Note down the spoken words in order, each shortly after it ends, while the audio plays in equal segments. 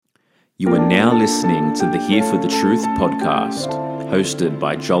You are now listening to the Here for the Truth podcast, hosted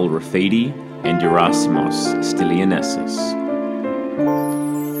by Joel Rafidi and Gerasimos Stylianessis.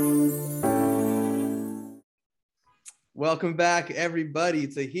 Welcome back, everybody,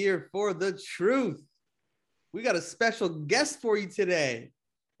 to Here for the Truth. We got a special guest for you today.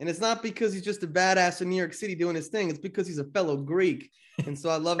 And it's not because he's just a badass in New York City doing his thing. It's because he's a fellow Greek. And so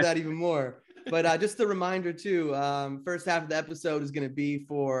I love that even more. But just a reminder, too, first half of the episode is going to be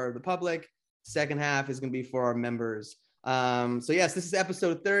for the public. Second half is going to be for our members. So, yes, this is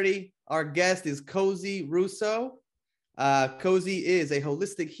episode 30. Our guest is Kozi Russo. Kozi is a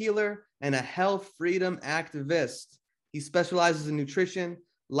holistic healer and a health freedom activist. He specializes in nutrition,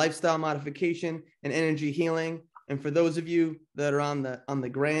 lifestyle modification, and energy healing. And for those of you that are on the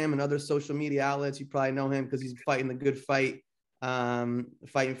gram and other social media outlets, you probably know him because he's fighting the good fight,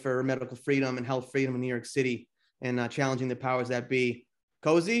 fighting for medical freedom and health freedom in New York City and challenging the powers that be.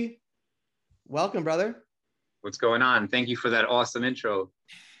 Kozi, welcome, brother. What's going on? Thank you for that awesome intro.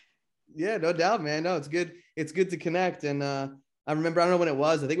 Yeah, no doubt, man. No, it's good. It's good to connect. And I remember, I don't know when it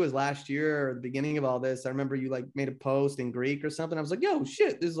was. I think it was last year or the beginning of all this. I remember you like made a post in Greek or something. I was like, yo,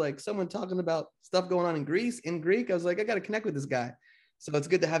 shit, there's like someone talking about stuff going on in Greece in Greek. I was like, I got to connect with this guy. So it's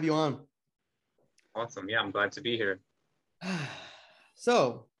good to have you on. Awesome. Yeah, I'm glad to be here.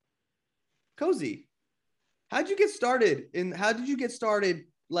 So, Kozi, how did you get started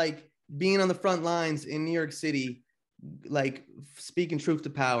like being on the front lines in New York City, like speaking truth to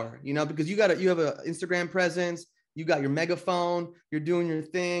power, you know, because you have an Instagram presence, you got your megaphone, you're doing your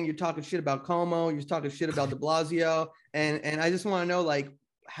thing, you're talking shit about Como, you're talking shit about de Blasio. And I just want to know, like,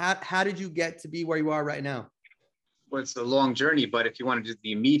 how did you get to be where you are right now? Well, it's a long journey, but if you want to do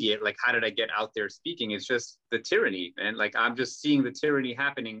the immediate, like, how did I get out there speaking? It's just the tyranny. And like, I'm just seeing the tyranny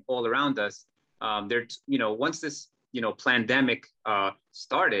happening all around us. Once this, pandemic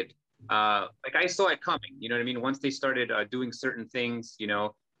started, like I saw it coming, you know what I mean? Once they started doing certain things,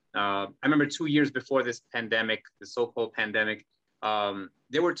 I remember 2 years before this pandemic, the so-called pandemic,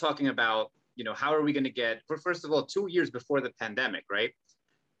 they were talking about, how are we going to get, first of all, 2 years before the pandemic, right?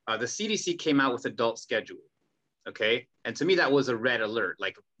 The CDC came out with adult schedule. Okay. And to me, that was a red alert,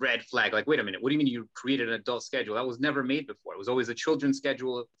 like red flag. Like, wait a minute, what do you mean you created an adult schedule? That was never made before. It was always a children's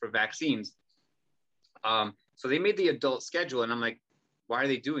schedule for vaccines. So they made the adult schedule and I'm like, why are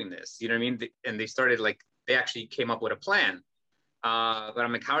they doing this? You know what I mean? And they started they actually came up with a plan. But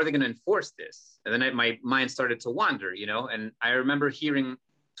I'm like, how are they going to enforce this? And then my mind started to wander, and I remember hearing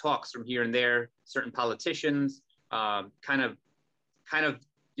talks from here and there, certain politicians kind of,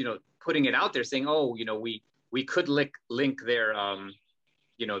 putting it out there saying, oh, we could link their,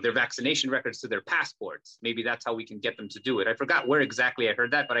 their vaccination records to their passports. Maybe that's how we can get them to do it. I forgot where exactly I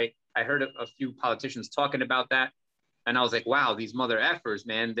heard that, but I heard a few politicians talking about that. And I was like, wow, these mother effers,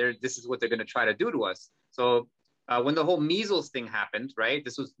 man, this is what they're going to try to do to us. So when the whole measles thing happened, right?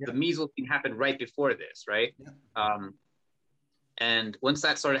 The measles thing happened right before this, right? Yeah. And once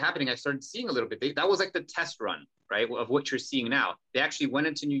that started happening, I started seeing a little bit. That was like the test run, right, of what you're seeing now. They actually went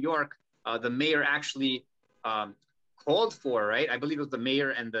into New York. The mayor actually called for, right? I believe it was the mayor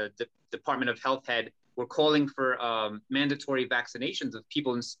and the Department of Health head were calling for mandatory vaccinations of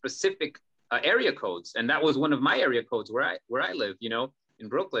people in specific area codes. And that was one of my area codes where I live, in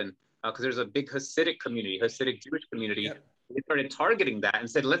Brooklyn. Because there's a big Hasidic Jewish community. Yep. They started targeting that and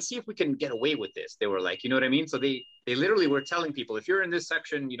said, let's see if we can get away with this. They were like, you know what I mean? So they literally were telling people, if you're in this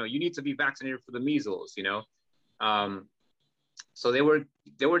section, you need to be vaccinated for the measles, So they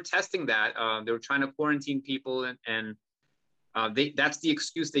were testing that. They were trying to quarantine people and that's the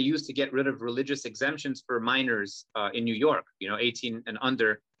excuse they used to get rid of religious exemptions for minors in New York, 18 and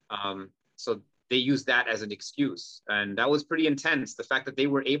under. So they used that as an excuse. And that was pretty intense. The fact that they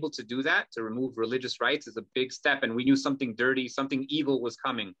were able to do that, to remove religious rights, is a big step. And we knew something dirty, something evil was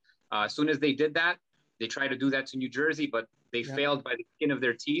coming. As soon as they did that, they tried to do that to New Jersey, but they failed by the skin of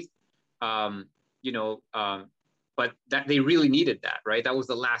their teeth. But that they really needed that, right? That was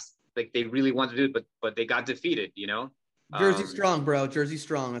the last, they really wanted to do it, but they got defeated, Jersey strong, bro. Jersey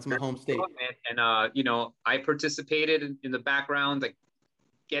strong. That's my home state. And I participated in the background,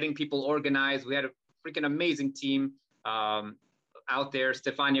 getting people organized. We had a freaking amazing team out there.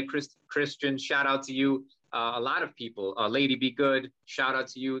 Stefania Christian, shout out to you. A lot of people. Lady Be Good, shout out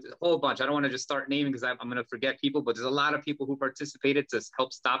to you. A whole bunch. I don't want to just start naming because I'm going to forget people, but there's a lot of people who participated to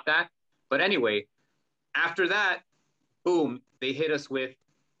help stop that. But anyway, after that, boom, they hit us with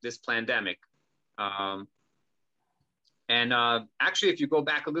this pandemic. Actually, if you go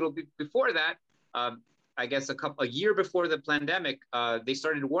back a little bit before that, I guess a year before the pandemic, they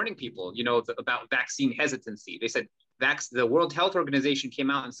started warning people, about vaccine hesitancy. They said the World Health Organization came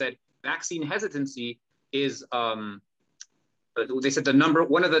out and said, vaccine hesitancy is, they said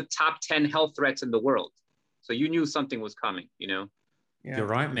one of the top 10 health threats in the world. So you knew something was coming, you know? Yeah. You're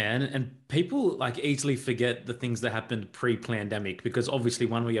right, man. And people like easily forget the things that happened pre-pandemic because obviously,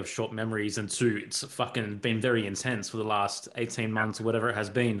 one, we have short memories, and two, it's fucking been very intense for the last 18 months or whatever it has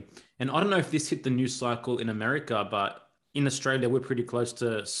been. And I don't know if this hit the news cycle in America, but in Australia, we're pretty close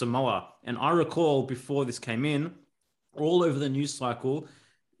to Samoa. And I recall before this came in, all over the news cycle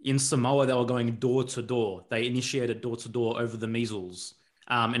in Samoa, they were going door to door. They initiated door to door over the measles.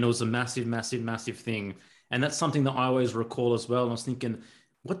 And it was a massive, massive, massive thing. And that's something that I always recall as well. And I was thinking,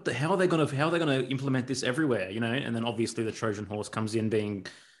 what the hell are they gonna implement this everywhere? You know? And then obviously the Trojan horse comes in being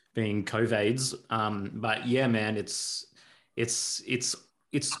COVIDs. But yeah, man, it's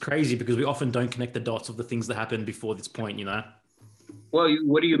it's crazy because we often don't connect the dots of the things that happened before this point, you know? Well,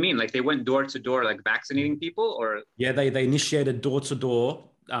 what do you mean? Like they went door to door, like vaccinating people, or Yeah, they initiated door to door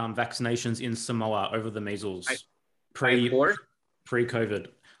vaccinations in Samoa over the by, measles by pre force? pre COVID.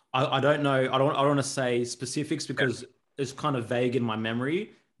 I don't know. I don't want to say specifics Yeah. because it's kind of vague in my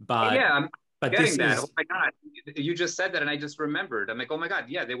memory. Oh But yeah, I'm this getting that. Oh is my God, you just said that, and I just remembered. I'm like, oh my God,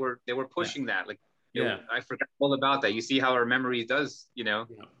 yeah, they were yeah pushing that. Like, yeah I forgot all about that. You see how our memory does, you know?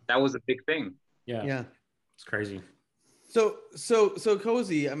 yeah That was a big thing. yeah. Yeah. It's crazy. So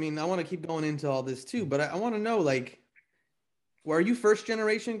Cozy, I mean, I want to keep going into all this too, but I want to know, like, well, are you first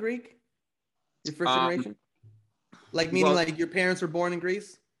generation Greek? Your first Um, generation? Like, meaning well, like your parents were born in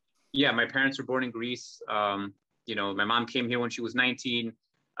Greece? yeah, my parents were born in Greece. You know, my mom came here when she was 19.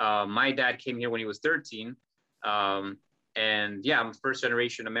 My dad came here when he was 13. Um, and yeah, I'm first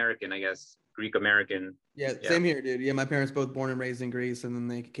generation American, I guess, Greek American. Yeah, Yeah. same here, dude. Yeah, my parents both born and raised in Greece, and then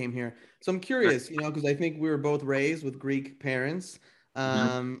they came here. So I'm Nice. curious, because I think we were both raised with Greek parents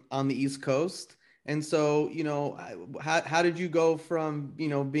Mhm. on the East Coast. And so, how did you go from,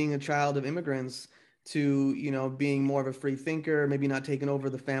 being a child of immigrants to, being more of a free thinker, maybe not taking over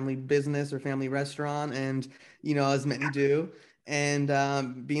the family business or family restaurant, and, as many do, and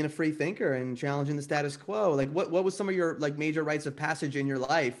being a free thinker and challenging the status quo? Like, what was some of your like major rites of passage in your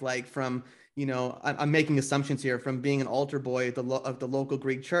life, like from I'm making assumptions here, from being an altar boy at of the local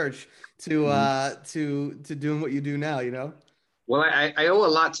Greek church to Mhm. doing what you do now, Well, I owe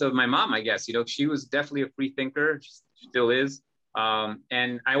a lot to my mom, I guess. You know, she was definitely a free thinker, she still is.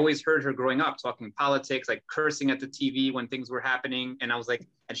 And I always heard her growing up talking politics, like cursing at the TV when things were happening. And I was like,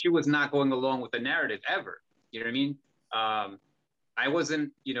 and she was not going along with the narrative ever. You know what I mean? I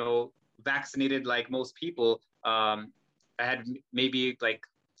wasn't, vaccinated like most people. I had maybe like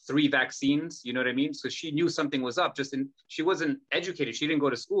 3 vaccines, you know what I mean? So she knew something was up. She wasn't educated. She didn't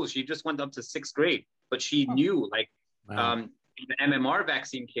go to school. She just went up to 6th grade, but she knew like, Wow. um, the MMR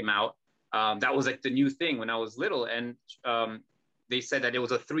vaccine came out. That was like the new thing when I was little, and they said that it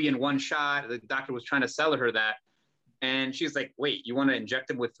was a 3-in-1 shot. The doctor was trying to sell her that, and she's like, "Wait, you want to inject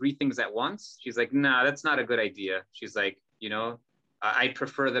them with 3 things at once?" She's like, "Nah, that's not a good idea." She's like, "I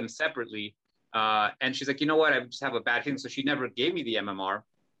prefer them separately." And she's like, "You know what? I just have a bad feeling." So she never gave me the MMR,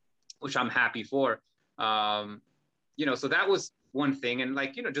 which I'm happy for. So that was one thing. And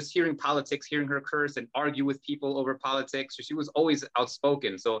like, just hearing politics, hearing her curse and argue with people over politics. She was always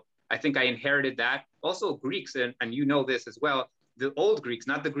outspoken. So I think I inherited that. Also Greeks, and you know this as well, the old Greeks,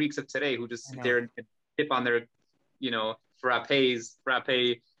 not the Greeks of today who just I sit know. there and tip on their, frappe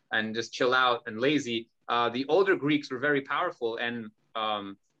and just chill out and lazy. The older Greeks were very powerful and,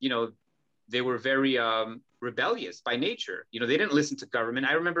 they were very rebellious by nature. They didn't listen to government.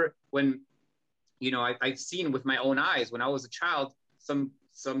 I remember when I've seen with my own eyes when I was a child, some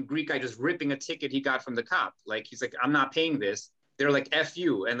Greek guy just ripping a ticket he got from the cop. Like he's like, I'm not paying this. They're like, F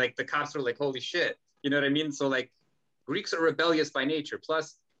you. And like the cops are like, holy shit. You know what I mean? So like Greeks are rebellious by nature.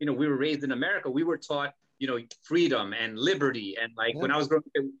 Plus, we were raised in America. We were taught, freedom and liberty. And like Yeah. when I was growing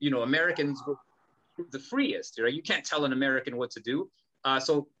up, Americans were the freest, right? You can't tell an American what to do.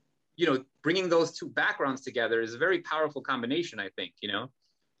 So, bringing those two backgrounds together is a very powerful combination, I think.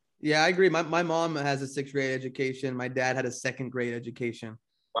 Yeah, I agree. My mom has a 6th grade education. My dad had a 2nd grade education.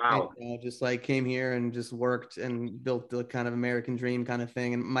 And Wow. just like came here and just worked and built the kind of American dream kind of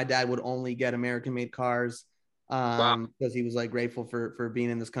thing. And my dad would only get American made cars Wow. because he was like grateful for being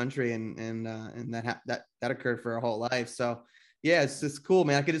in this country, and that occurred for our whole life. So yeah, it's just cool,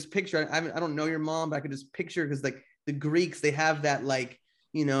 man. I could just picture. I don't know your mom, but I could just picture, because like the Greeks, they have that like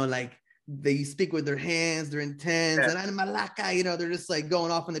like they speak with their hands, they're intense, Yeah. and I'm malaka, they're just like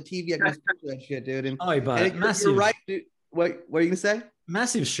going off on the TV. I can just picture that shit, dude. And Oh, but you're right, massive. dude. what are you gonna say?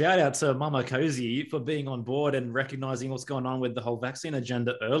 Massive shout out to Mama Kozi for being on board and recognizing what's going on with the whole vaccine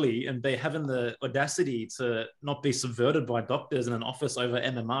agenda early, and they having the audacity to not be subverted by doctors in an office over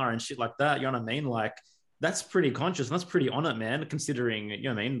MMR and shit like that. You know what I mean? Like, that's pretty conscious and that's pretty on it, man, considering, you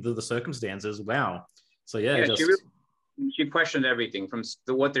know what I mean, the circumstances. Wow. So yeah, She really, she questioned everything from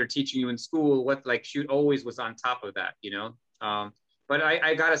what they're teaching you in school, what, like, she always was on top of that, you know. But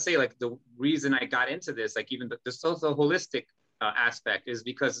I gotta say, like, the reason I got into this, like, even the social holistic aspect, is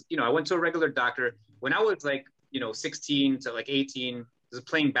because, you know, I went to a regular doctor when I was like, you know, 16 to like 18, was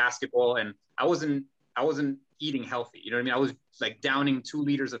playing basketball, and I wasn't eating healthy. You know what I mean? I was like downing 2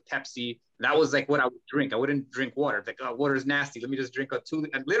 liters of Pepsi. That was like what I would drink. I wouldn't drink water. It's like, oh, water is nasty. Let me just drink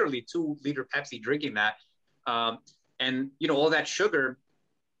literally 2 liter Pepsi, drinking that. And you know, all that sugar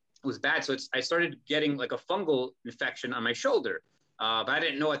was bad. So I started getting like a fungal infection on my shoulder. But I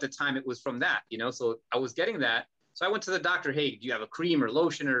didn't know at the time it was from that, you know? So I was getting that. So I went to the doctor, hey, do you have a cream or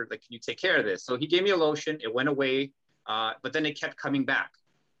lotion, or like, can you take care of this? So he gave me a lotion, it went away, but then it kept coming back.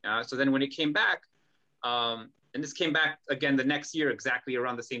 So then when it came back, and this came back again the next year, exactly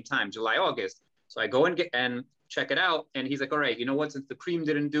around the same time, July, August. So I go and check it out. And he's like, all right, you know what, since the cream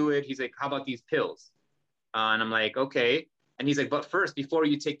didn't do it, he's like, how about these pills? And I'm like, okay. And he's like, but first, before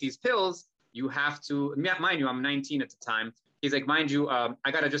you take these pills, you have to, mind you, I'm 19 at the time. He's like, mind you,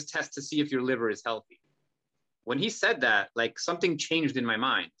 I got to just test to see if your liver is healthy. When he said that, like, something changed in my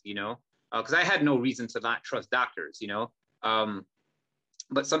mind, you know, because I had no reason to not trust doctors, you know.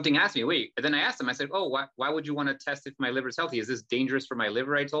 But something asked me, wait, and then I asked him, I said, oh, why would you want to test if my liver is healthy? Is this dangerous for my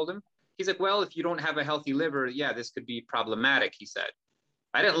liver? I told him. He's like, well, if you don't have a healthy liver, yeah, this could be problematic, he said.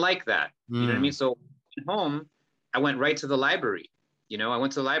 I didn't like that. You know what I mean? So at home, I went right to the library. You know, I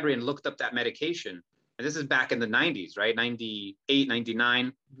went to the library and looked up that medication. And this is back in the 90s, right? 98,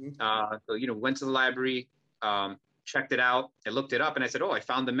 99. So, you know, went to the library, checked it out. I looked it up and I said, oh, I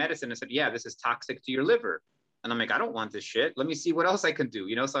found the medicine. I said, yeah, this is toxic to your liver. And I'm like, I don't want this shit. Let me see what else I can do.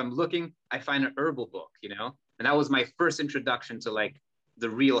 You know, so I'm looking, I find an herbal book, you know, and that was my first introduction to like the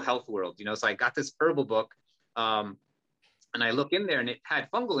real health world, you know. So I got this herbal book, and I look in there and it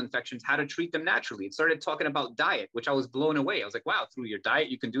had fungal infections, how to treat them naturally. It started talking about diet, which I was blown away. I was like, wow, through your diet,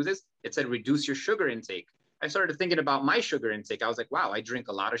 you can do this. It said, reduce your sugar intake. I started thinking about my sugar intake. I was like, wow, I drink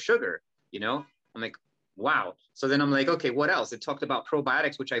a lot of sugar, you know. I'm like, wow. So then I'm like, okay, what else? It talked about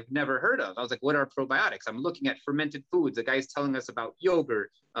probiotics, which I've never heard of. I was like, what are probiotics? I'm looking at fermented foods. The guy's telling us about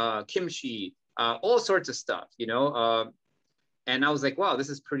yogurt, kimchi, all sorts of stuff, you know. And I was like, wow, this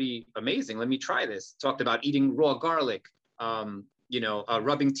is pretty amazing. Let me try this. Talked about eating raw garlic, you know,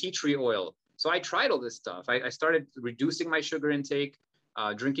 rubbing tea tree oil. So I tried all this stuff. I started reducing my sugar intake,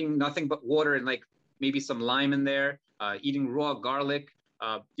 drinking nothing but water and like maybe some lime in there, eating raw garlic,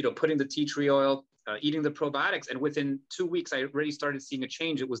 you know, putting the tea tree oil, eating the probiotics. And within 2 weeks, I already started seeing a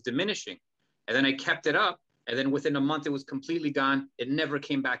change. It was diminishing. And then I kept it up. And then within a month, it was completely gone. It never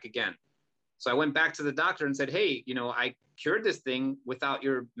came back again. So I went back to the doctor and said, hey, you know, I cured this thing without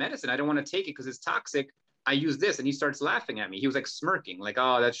your medicine. I don't want to take it because it's toxic. I use this. And he starts laughing at me. He was like smirking, like,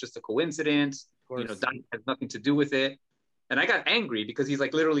 oh, that's just a coincidence. You know, diet has nothing to do with it. And I got angry because he's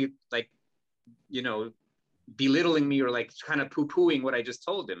like literally like, you know, belittling me or like kind of poo-pooing what I just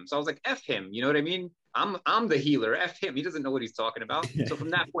told him. So I was like, F him, you know what I mean? I'm the healer, F him. He doesn't know what he's talking about. So from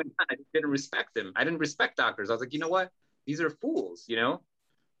that point on, I didn't respect him. I didn't respect doctors. I was like, you know what? These are fools, you know?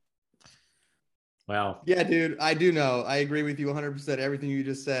 Wow. Yeah, dude, I do know. I agree with you 100%. Everything you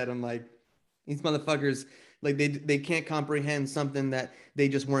just said. I'm like, these motherfuckers, like they can't comprehend something that they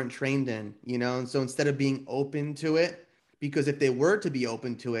just weren't trained in, you know? And so instead of being open to it, because if they were to be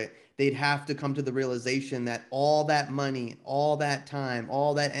open to it, they'd have to come to the realization that all that money, all that time,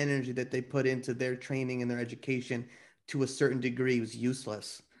 all that energy that they put into their training and their education to a certain degree was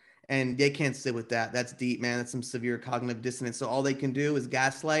useless. And they can't sit with that. That's deep, man. That's some severe cognitive dissonance. So all they can do is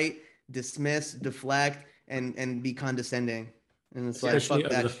gaslight, dismiss, deflect, and be condescending. And it's like, Especially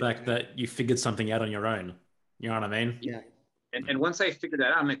fuck over that the shit, fact man. that you figured something out on your own. You know what I mean? Yeah. And once I figured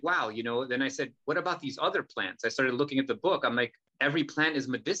that out, I'm like, wow, you know, then I said, what about these other plants? I started looking at the book. I'm like, every plant is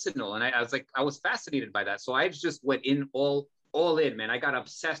medicinal. And I was like, I was fascinated by that. So I just went in all in, man. I got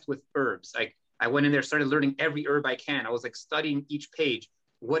obsessed with herbs. I went in there, started learning every herb I can. I was like studying each page,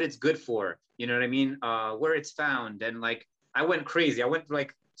 what it's good for, you know what I mean? Where it's found. And like, I went crazy. I went through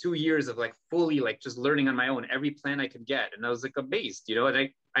like 2 years of like fully like just learning on my own every plant I could get. And I was like amazed, you know, and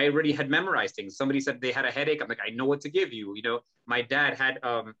I already had memorized things. Somebody said they had a headache. I'm like, I know what to give you. You know, my dad had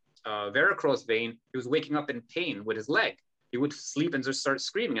varicose vein. He was waking up in pain with his leg. He would sleep and just start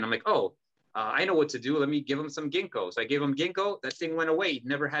screaming. And I'm like, oh, I know what to do. Let me give him some ginkgo. So I gave him ginkgo. That thing went away. He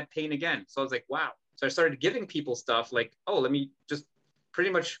never had pain again. So I was like, wow. So I started giving people stuff like, oh, let me just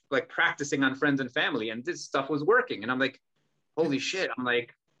pretty much like practicing on friends and family. And this stuff was working. And I'm like, holy shit. I'm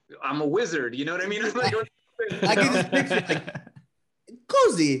like, I'm a wizard. You know what I mean? I'm like, I can just picture like,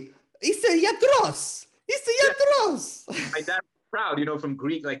 Kozi, Ister Yatros. My dad was proud, you know, from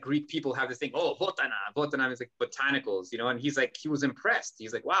Greek, like Greek people have this thing, oh, botana is like botanicals, you know, and he's like, he was impressed.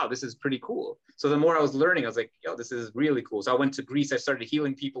 He's like, wow, this is pretty cool. So the more I was learning, I was like, yo, this is really cool. So I went to Greece, I started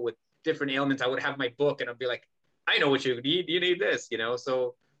healing people with different ailments. I would have my book and I'd be like, I know what you need this, you know?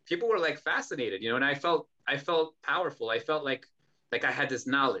 So people were like fascinated, you know, and I felt powerful. I felt like I had this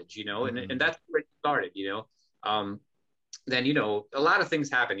knowledge, you know, and that's where it started, you know? Then, you know, a lot of things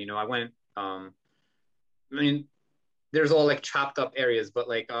happened, you know, I went, I mean, there's all like chopped up areas, but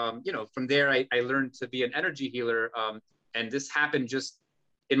like, you know, from there, I learned to be an energy healer. And this happened just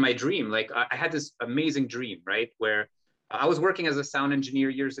in my dream. Like I had this amazing dream, right? Where I was working as a sound engineer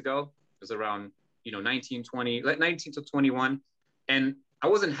years ago. It was around, you know, 19 to 21. And I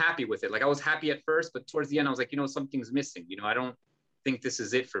wasn't happy with it. Like I was happy at first, but towards the end, I was like, you know, something's missing. You know, I don't think this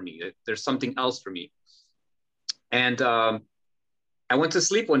is it for me. There's something else for me. And I went to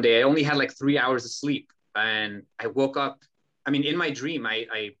sleep one day. I only had like 3 hours of sleep. And I woke up. I mean, in my dream,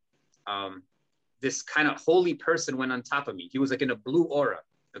 this kind of holy person went on top of me. He was like in a blue aura,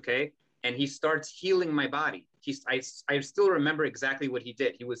 okay? And he starts healing my body. I still remember exactly what he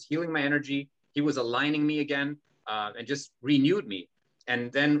did. He was healing my energy. He was aligning me again, and just renewed me. And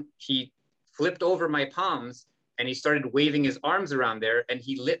then he flipped over my palms and he started waving his arms around there, and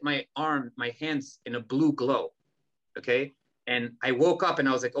he lit my hands in a blue glow, okay? And I woke up and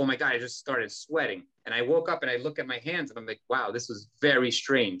I was like, oh my God, I just started sweating. And I woke up and I look at my hands and I'm like, wow, this was very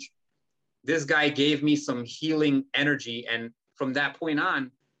strange. This guy gave me some healing energy. And from that point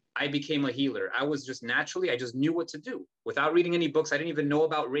on, I became a healer. I was just naturally, I just knew what to do without reading any books. I didn't even know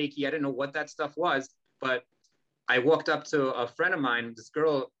about Reiki. I didn't know what that stuff was. But I walked up to a friend of mine, this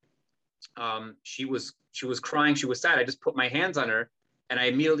girl, she was crying. She was sad. I just put my hands on her and I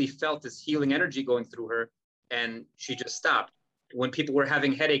immediately felt this healing energy going through her. And she just stopped. When people were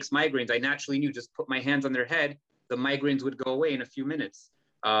having headaches, migraines, I naturally knew just put my hands on their head, the migraines would go away in a few minutes.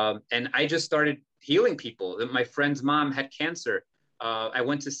 And I just started healing people. My friend's mom had cancer. I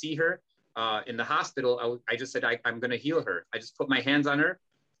went to see her in the hospital. I just said, I'm going to heal her. I just put my hands on her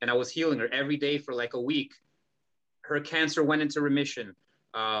and I was healing her every day for like a week. Her cancer went into remission.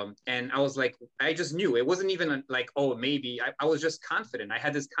 And I was like, I just knew. It wasn't even like, oh, maybe. I was just confident. I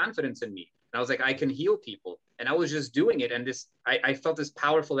had this confidence in me. And I was like, I can heal people. And I was just doing it. And I felt this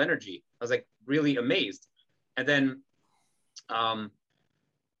powerful energy. I was like really amazed. And then,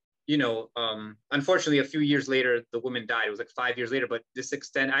 you know, unfortunately, a few years later, the woman died. It was like 5 years later. But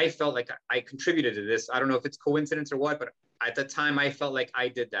I felt like I contributed to this. I don't know if it's coincidence or what, but at the time, I felt like I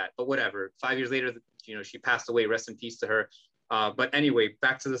did that. But whatever. 5 years later, you know, she passed away. Rest in peace to her. But anyway,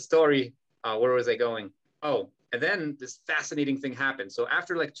 back to the story. Where was I going? Oh, and then this fascinating thing happened. So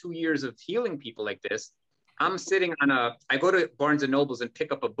after like 2 years of healing people like this, I'm sitting I go to Barnes and Nobles and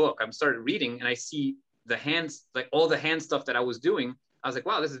pick up a book. I'm started reading and I see the hands, like all the hand stuff that I was doing. I was like,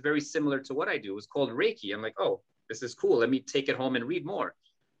 wow, this is very similar to what I do. It was called Reiki. I'm like, oh, this is cool. Let me take it home and read more.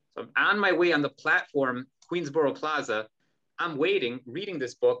 So I'm on my way on the platform, Queensboro Plaza. I'm waiting, reading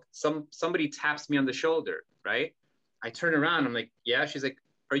this book. Somebody taps me on the shoulder, right? I turn around. I'm like, yeah. She's like,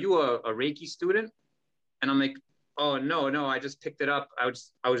 are you a Reiki student? And I'm like, oh, no, I just picked it up. I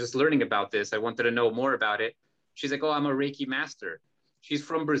was just learning about this. I wanted to know more about it. She's like, oh, I'm a Reiki master. She's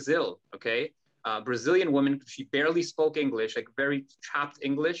from Brazil, okay? Brazilian woman. She barely spoke English, like very chopped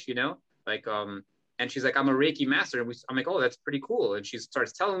English, you know? Like, and she's like, I'm a Reiki master. And I'm like, oh, that's pretty cool. And she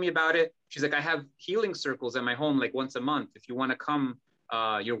starts telling me about it. She's like, I have healing circles at my home, like once a month. If you want to come,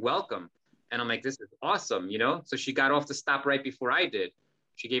 you're welcome. And I'm like, this is awesome, you know? So she got off the stop right before I did.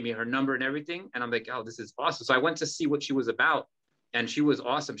 She gave me her number and everything. And I'm like, oh, this is awesome. So I went to see what she was about. And she was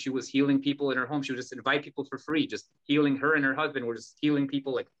awesome. She was healing people in her home. She would just invite people for free, just healing. Her and her husband were just healing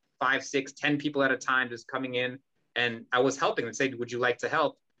people, like 5, 6, 10 people at a time, just coming in. And I was helping and said, would you like to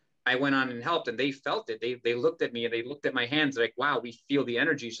help? I went on and helped and they felt it. They looked at me and they looked at my hands like, wow, we feel the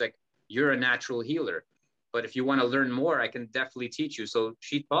energy. She's like, you're a natural healer. But if you want to learn more, I can definitely teach you. So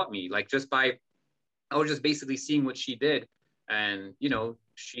she taught me, like I was just basically seeing what she did. And, you know,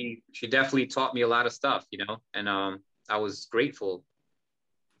 she definitely taught me a lot of stuff, you know, and I was grateful.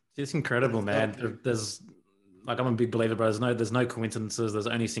 It's incredible, man. There's like, I'm a big believer, bro. There's no coincidences. There's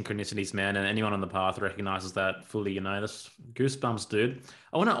only synchronicities, man. And anyone on the path recognizes that fully, you know. That's goosebumps, dude.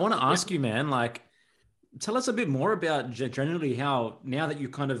 I want to ask you, man, like, tell us a bit more about generally how, now that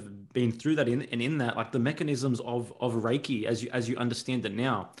you've kind of been through that in that, like the mechanisms of Reiki as you understand it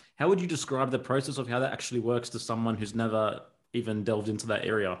now. How would you describe the process of how that actually works to someone who's never even delved into that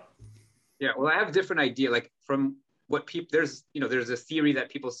area? Yeah, well, I have a different idea. Like from what people, there's a theory that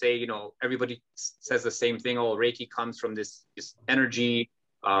people say, everybody says the same thing. Oh, Reiki comes from this energy,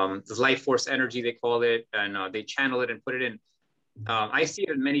 this life force energy they call it, and they channel it and put it in. I see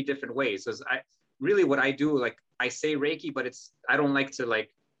it in many different ways. So I really what I do, like I say Reiki, but I don't like to like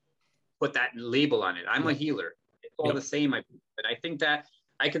put that label on it. I'm a Yep. healer. It's all the Yep. same. But I think that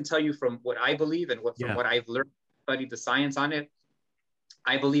I can tell you from what I believe and from Yeah. what I've learned, studied the science on it.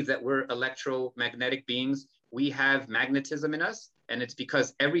 I believe that we're electromagnetic beings. We have magnetism in us, and it's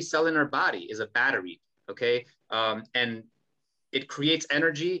because every cell in our body is a battery. Okay, and it creates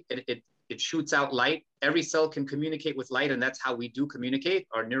energy. It shoots out light. Every cell can communicate with light, and that's how we do communicate.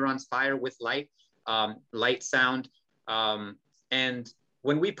 Our neurons fire with light, light, sound, and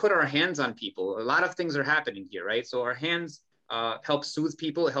when we put our hands on people, a lot of things are happening here, right? So our hands help soothe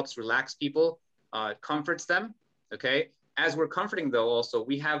people. It helps relax people. It comforts them. Okay. As we're comforting, though, also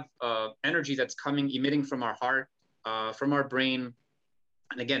we have energy that's emitting from our heart, from our brain,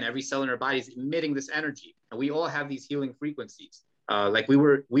 and again, every cell in our body is emitting this energy, and we all have these healing frequencies. Like we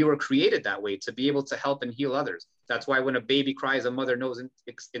were created that way to be able to help and heal others. That's why when a baby cries, a mother knows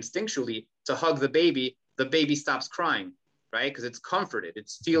instinctually to hug the baby stops crying, right? Because it's comforted,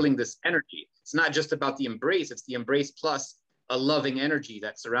 it's feeling this energy. It's not just about the embrace; it's the embrace plus a loving energy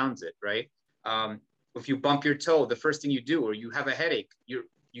that surrounds it, right? If you bump your toe, the first thing you do, or you have a headache, you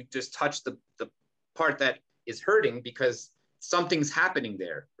just touch the part that is hurting because something's happening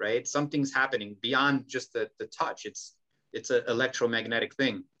there, right? Something's happening beyond just the touch. It's an electromagnetic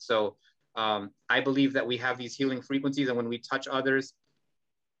thing. So I believe that we have these healing frequencies, and when we touch others,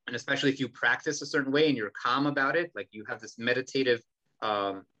 and especially if you practice a certain way and you're calm about it, like you have this meditative,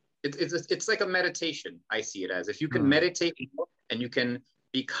 it's like a meditation. I see it as if you can Hmm. meditate and you can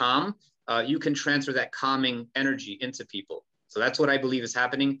be calm, you can transfer that calming energy into people. So that's what I believe is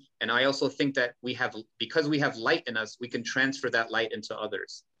happening. And I also think that because we have light in us, we can transfer that light into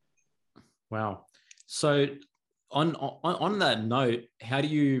others. Wow. So on that note, how do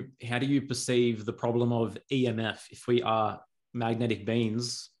you perceive the problem of EMF? If we are magnetic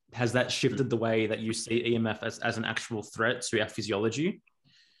beings, has that shifted the way that you see EMF as an actual threat to our physiology?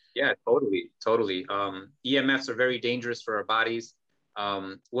 Yeah, totally, totally. EMFs are very dangerous for our bodies.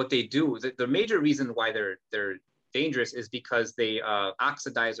 What they do, the major reason why they're dangerous is because they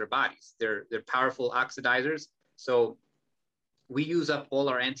oxidize our bodies. They're powerful oxidizers. So we use up all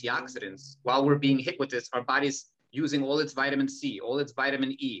our antioxidants while we're being hit with this. Our body's using all its vitamin C, all its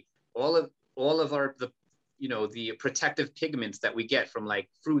vitamin E, all of the protective pigments that we get from like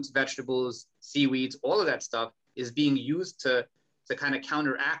fruits, vegetables, seaweeds. All of that stuff is being used to kind of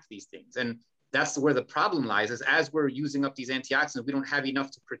counteract these things. And that's where the problem lies, is as we're using up these antioxidants, we don't have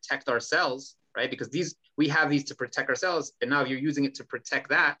enough to protect our cells, right? Because we have these to protect our cells, and now you're using it to protect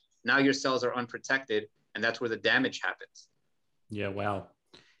that. Now your cells are unprotected, and that's where the damage happens. Yeah, wow.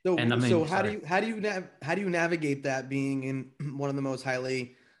 And I So mean, how sorry. do you navigate that being in one of the most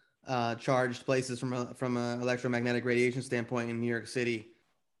highly charged places from a electromagnetic radiation standpoint in New York City?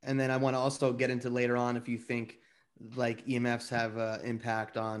 And then I want to also get into later on if you think like EMFs have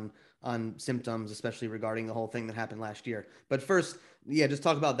impact on symptoms, especially regarding the whole thing that happened last year. But first, yeah, just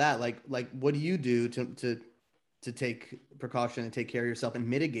talk about that. Like what do you do to take precaution and take care of yourself and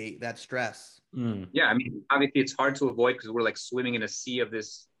mitigate that stress? Mm, Yeah, I mean, obviously it's hard to avoid because we're like swimming in a sea of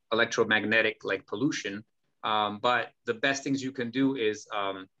this electromagnetic like pollution. But the best things you can do is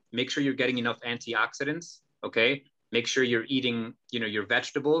make sure you're getting enough antioxidants. Okay, make sure you're eating, your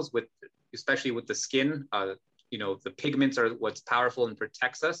vegetables especially with the skin. The pigments are what's powerful and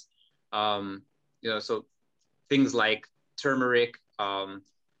protects us. So things like turmeric,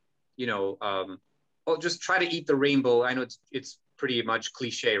 just try to eat the rainbow. I know it's pretty much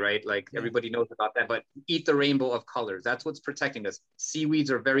cliche, right? Like Yeah. everybody knows about that, but eat the rainbow of colors. That's what's protecting us. Seaweeds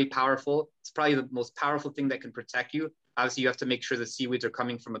are very powerful. It's probably the most powerful thing that can protect you. Obviously, you have to make sure the seaweeds are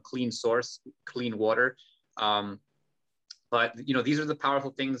coming from a clean source, clean water. But these are the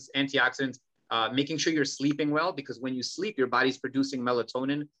powerful things. Antioxidants. Making sure you're sleeping well, because when you sleep, your body's producing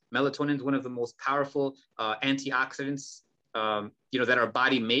melatonin. Melatonin is one of the most powerful antioxidants that our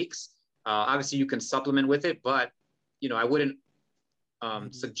body makes. Obviously, you can supplement with it, but I wouldn't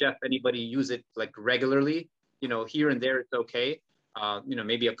suggest anybody use it like regularly. Here and there it's okay.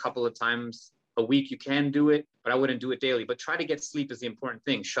 Maybe a couple of times a week you can do it, but I wouldn't do it daily. But try to get sleep is the important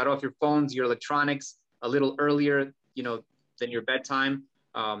thing. Shut off your phones, your electronics a little earlier, than your bedtime.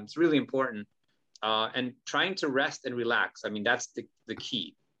 It's really important. and trying to rest and relax. I mean, that's the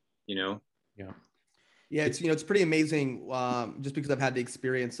key, you know? Yeah. Yeah, it's pretty amazing. Just because I've had the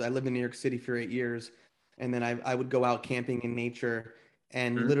experience, I lived in New York City for 8 years, and then I would go out camping in nature,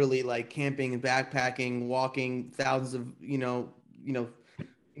 and Mhm. literally like camping and backpacking, walking thousands of you know,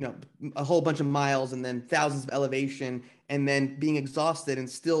 a whole bunch of miles and then thousands of elevation, and then being exhausted and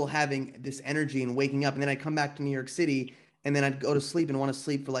still having this energy and waking up. And then I come back to New York City, and then I'd go to sleep and want to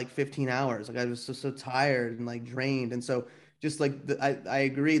sleep for like 15 hours. Like I was so tired and like drained. And so just like I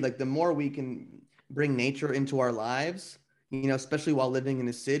agree, like the more we can bring nature into our lives, especially while living in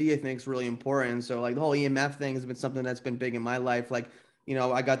the city, I think it's really important. So like the whole EMF thing has been something that's been big in my life. Like,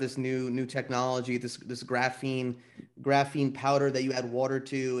 I got this new technology, this graphene powder that you add water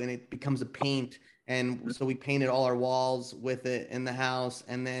to, and it becomes a paint. And so we painted all our walls with it in the house,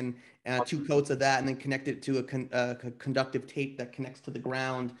 and then two coats of that, and then connect it to a conductive tape that connects to the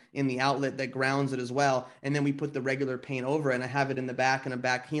ground in the outlet that grounds it as well. And then we put the regular paint over it, and I have it in the back, in a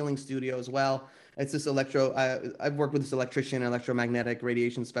back healing studio as well. It's this I've worked with this electrician, electromagnetic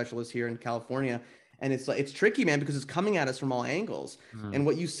radiation specialist here in California, and it's tricky, man, because it's coming at us from all angles. And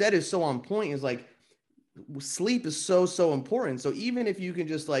what you said is so on point. Is like sleep is so important. So even if you can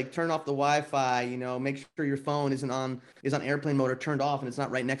just like turn off the Wi-Fi, make sure your phone is on airplane mode or turned off, and it's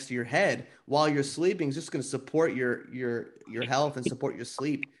not right next to your head while you're sleeping, it's just going to support your health and support your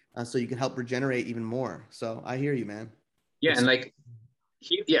sleep, so you can help regenerate even more. So I hear you, man. Yeah. It's And like,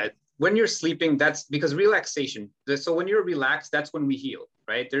 yeah, when you're sleeping, that's because relaxation. So when you're relaxed, that's when we heal,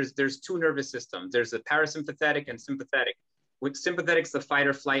 right? There's two nervous systems. There's the parasympathetic and sympathetic. With sympathetic's the fight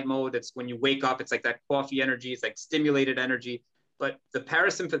or flight mode. That's when you wake up. It's like that coffee energy. It's like stimulated energy. But the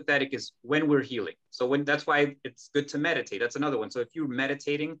parasympathetic is when we're healing. So that's why it's good to meditate. That's another one. So if you're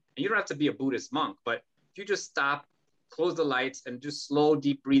meditating, and you don't have to be a Buddhist monk, but if you just stop, close the lights, and just slow,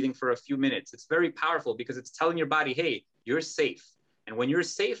 deep breathing for a few minutes, it's very powerful because it's telling your body, hey, you're safe. And when you're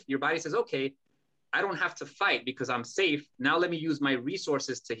safe, your body says, okay, I don't have to fight because I'm safe. Now let me use my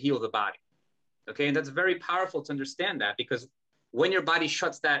resources to heal the body. Okay. And that's very powerful to understand that, because when your body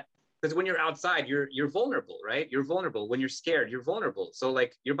shuts that, because when you're outside, you're vulnerable, right? You're vulnerable. When you're scared, you're vulnerable. So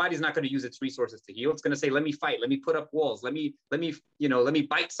like your body's not going to use its resources to heal. It's going to say, let me fight, let me put up walls, let me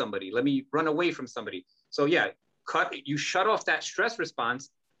bite somebody, let me run away from somebody. So yeah, you shut off that stress response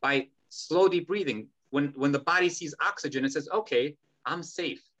by slow, deep breathing. When the body sees oxygen, it says, okay, I'm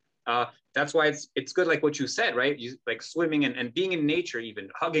safe. That's why it's good, like what you said, right? You like swimming and being in nature, even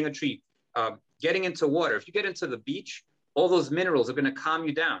hugging a tree, getting into water. If you get into the beach, all those minerals are going to calm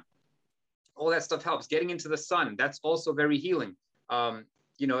you down. All that stuff helps. Getting into the sun, that's also very healing.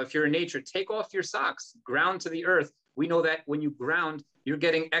 If you're in nature, take off your socks, ground to the earth. We know that when you ground, you're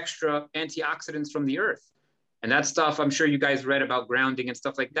getting extra antioxidants from the earth. And that stuff, I'm sure you guys read about grounding and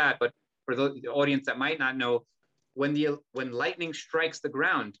stuff like that. But for the audience that might not know, when lightning strikes the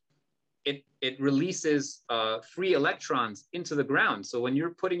ground, it releases free electrons into the ground. So when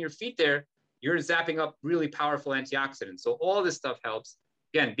you're putting your feet there, you're zapping up really powerful antioxidants. So all this stuff helps.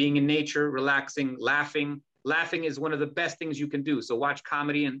 Again, being in nature, relaxing, laughing. Laughing is one of the best things you can do. So watch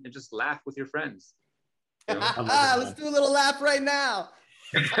comedy and just laugh with your friends. Let's do a little laugh right now.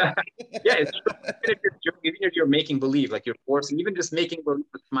 Yeah, it's true. Even if you're making believe, like you're forcing, even just making believe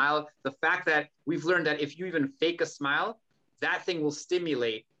a smile, the fact that we've learned that if you even fake a smile, that thing will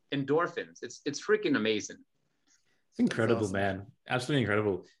stimulate endorphins. It's freaking amazing. It's incredible, awesome, man. Absolutely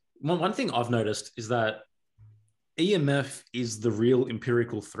incredible. One thing I've noticed is that EMF is the real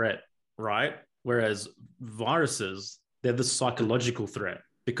empirical threat, right? Whereas viruses, they're the psychological threat,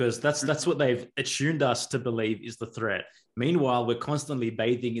 because that's what they've attuned us to believe is the threat. Meanwhile, we're constantly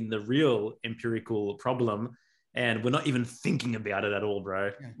bathing in the real empirical problem, and we're not even thinking about it at all,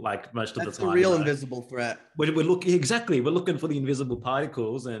 bro. Like most of that's the time, the real invisible threat. We're looking exactly. We're looking for the invisible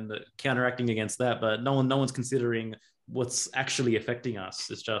particles and counteracting against that, but no one's considering what's actually affecting us.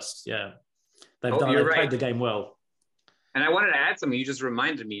 It's just they've played the game well. And I wanted to add something. You just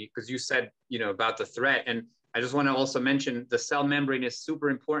reminded me, because you said, about the threat. And I just want to also mention the cell membrane is super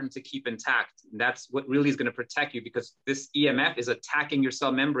important to keep intact. And that's what really is going to protect you, because this EMF is attacking your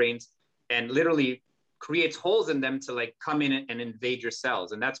cell membranes and literally creates holes in them to like come in and invade your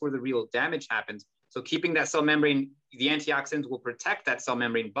cells. And that's where the real damage happens. So keeping that cell membrane, the antioxidants will protect that cell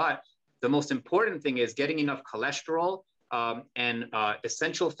membrane. But the most important thing is getting enough cholesterol and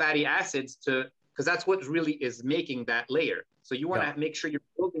essential fatty acids because that's what really is making that layer. So you want to make sure you're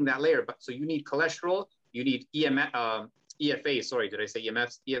building that layer. But so you need cholesterol, you need EFA, sorry, did I say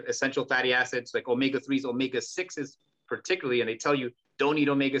EMFs? Essential fatty acids like omega-3s, omega-6s particularly, and they tell you don't eat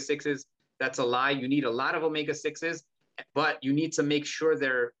omega-6s. That's a lie. You need a lot of omega-6s, but you need to make sure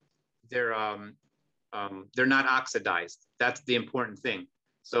they're they're not oxidized. That's the important thing.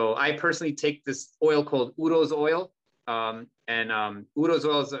 So I personally take this oil called Udo's oil. Udo's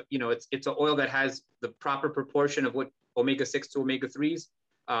oil is, it's an oil that has the proper proportion of what omega-6 to omega-3s.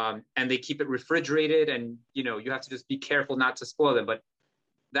 And they keep it refrigerated, and, you have to just be careful not to spoil them. But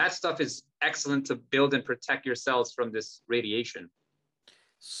that stuff is excellent to build and protect your cells from this radiation.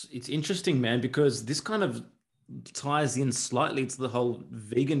 It's interesting, man, because this kind of ties in slightly to the whole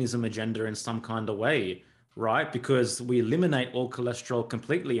veganism agenda in some kind of way, right? Because we eliminate all cholesterol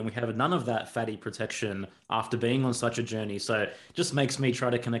completely and we have none of that fatty protection after being on such a journey. So it just makes me try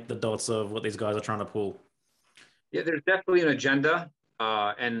to connect the dots of what these guys are trying to pull. Yeah, there's definitely an agenda.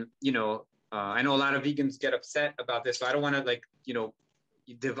 I know a lot of vegans get upset about this, so I don't want to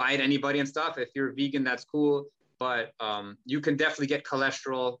divide anybody and stuff. If you're vegan, that's cool. But you can definitely get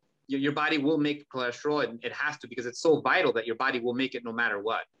cholesterol. Your body will make cholesterol, and it has to, because it's so vital that your body will make it no matter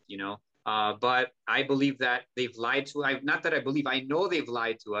what, But I believe that they've lied to, not that I believe, I know they've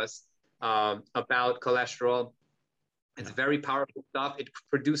lied to us about cholesterol. It's very powerful stuff. It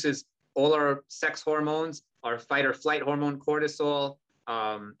produces all our sex hormones, our fight or flight hormone, cortisol.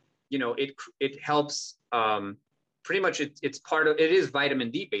 It helps. Pretty much, it's part of, it is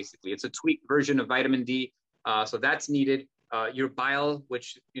vitamin D, basically. It's a tweaked version of vitamin D. So that's needed. Your bile,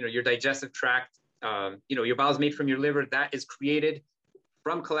 which, your digestive tract, your bile is made from your liver. That is created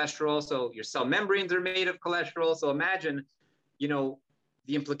from cholesterol. So your cell membranes are made of cholesterol. So imagine,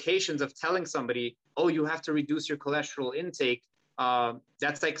 the implications of telling somebody, oh, you have to reduce your cholesterol intake.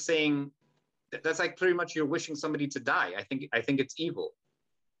 That's like saying, that's like pretty much you're wishing somebody to die. I think it's evil.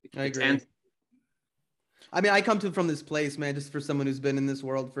 I agree. I mean, I come from this place, man, just for someone who's been in this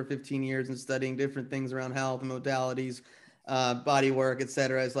world for 15 years and studying different things around health and modalities, body work,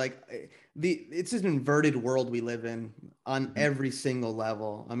 etc. It's like it's an inverted world we live in on every single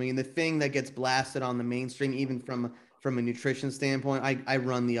level. I mean, the thing that gets blasted on the mainstream, even from a nutrition standpoint, I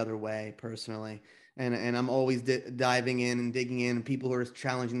run the other way personally. And I'm always diving in and digging in. People who are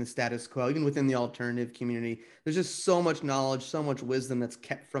challenging the status quo, even within the alternative community. There's just so much knowledge, so much wisdom that's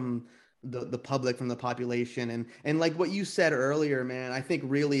kept from the public, from the population. And like what you said earlier, man, I think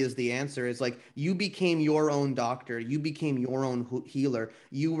really is the answer. Is like, you became your own doctor, you became your own healer,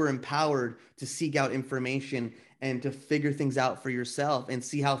 you were empowered to seek out information and to figure things out for yourself and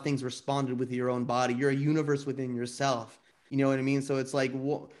see how things responded with your own body. You're a universe within yourself, you know what I mean? So it's like,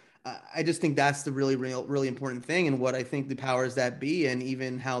 I just think that's the really important thing. And what I think the powers that be, and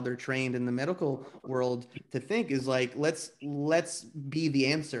even how they're trained in the medical world to think, is like, let's be the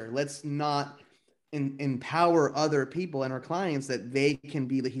answer. Let's not empower other people and our clients that they can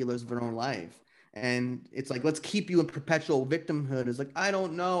be the healers of their own life. And it's like, let's keep you in perpetual victimhood. It's like, I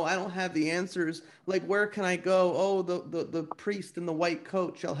don't know, I don't have the answers. Like, where can I go? Oh, the priest in the white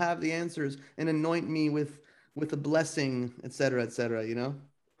coat shall have the answers and anoint me with a blessing, et cetera,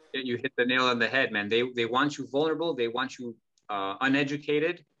 You hit the nail on the head, man. They want you vulnerable. They want you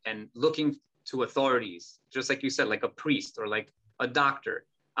uneducated and looking to authorities, just like you said, like a priest or like a doctor.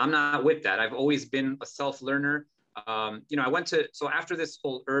 I'm not with that. I've always been a self-learner. So after this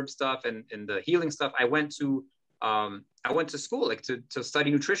whole herb stuff and the healing stuff, I went to school, like to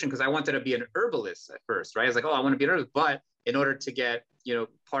study nutrition, because I wanted to be an herbalist at first, right? I was like, oh, I want to be an herbalist. But in order to get,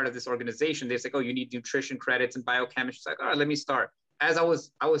 part of this organization, they say, oh, you need nutrition credits and biochemistry. It's like, all right, let me start. As I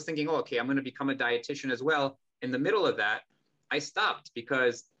was thinking, oh, okay, I'm going to become a dietitian as well. In the middle of that, I stopped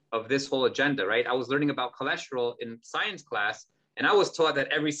because of this whole agenda, right? I was learning about cholesterol in science class, and I was taught that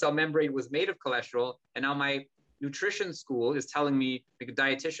every cell membrane was made of cholesterol. And now my nutrition school is telling me, like a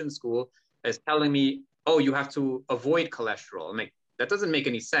dietitian school is telling me, oh, you have to avoid cholesterol. I'm like, that doesn't make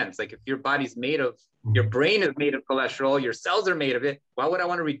any sense. Like, if your body's made of, your brain is made of cholesterol, your cells are made of it, why would I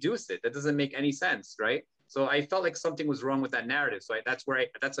want to reduce it? That doesn't make any sense, right? So I felt like something was wrong with that narrative. So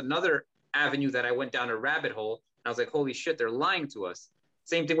that's another avenue that I went down a rabbit hole. And I was like, holy shit, they're lying to us.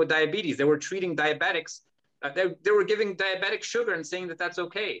 Same thing with diabetes. They were treating diabetics. They were giving diabetic sugar and saying that that's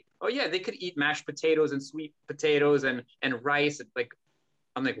okay. Oh yeah, they could eat mashed potatoes and sweet potatoes and rice. Like,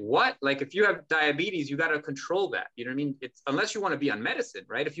 I'm like, what? Like, if you have diabetes, you got to control that. You know what I mean? It's, unless you want to be on medicine,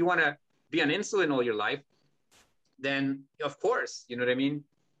 right? If you want to be on insulin all your life, then of course, you know what I mean?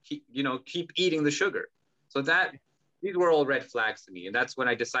 Keep eating the sugar. So these were all red flags to me. And that's when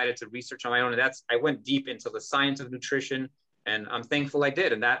I decided to research on my own. And I went deep into the science of nutrition, and I'm thankful I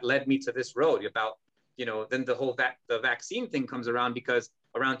did. And that led me to this road about, then the whole the vaccine thing comes around, because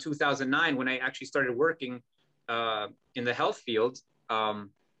around 2009, when I actually started working in the health field, not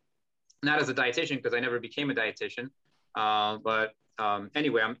as a dietitian, because I never became a dietitian.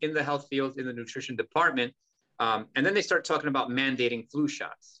 Anyway, I'm in the health field in the nutrition department. And then they start talking about mandating flu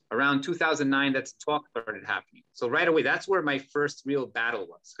shots. Around 2009, that's talk started happening. So right away, that's where my first real battle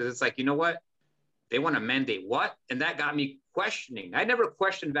was. Because it's like, you know what? They want to mandate what? And that got me questioning. I never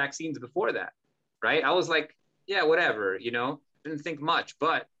questioned vaccines before that, right? I was like, yeah, whatever, didn't think much.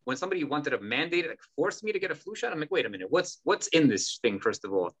 But when somebody wanted to mandate it, like force me to get a flu shot, I'm like, wait a minute, what's in this thing, first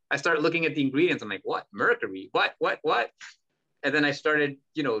of all? I started looking at the ingredients. I'm like, what? Mercury? What? And then I started,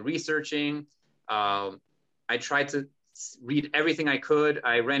 researching. I tried to read everything I could.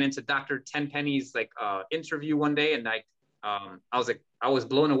 I ran into Dr. Tenpenny's interview one day, and I was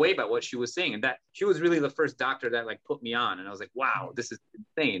blown away by what she was saying, and that she was really the first doctor that put me on. And I was like, wow, this is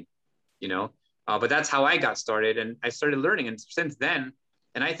insane, But that's how I got started, and I started learning. And since then,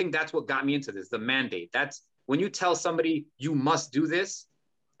 and I think that's what got me into this, the mandate. That's when you tell somebody you must do this.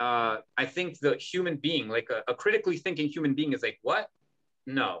 I think the human being, a critically thinking human being, is like, what?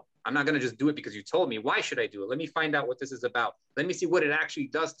 No, I'm not going to just do it because you told me. Why should I do it? Let me find out what this is about. Let me see what it actually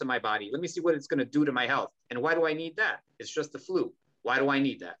does to my body. Let me see what it's going to do to my health. And why do I need that? It's just the flu. Why do I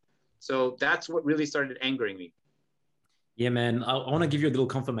need that? So that's what really started angering me. Yeah, man. I want to give you a little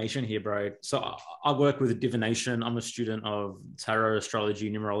confirmation here, bro. So I work with divination. I'm a student of tarot,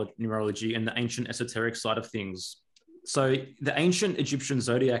 astrology, numerology, and the ancient esoteric side of things. So the ancient Egyptian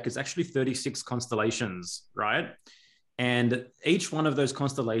zodiac is actually 36 constellations, right? And each one of those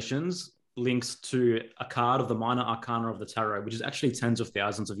constellations links to a card of the minor arcana of the tarot, which is actually tens of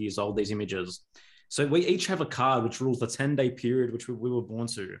thousands of years old, these images. So we each have a card which rules the 10-day period which we were born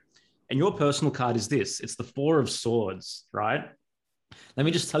to. And your personal card is this. It's the Four of Swords, right? Let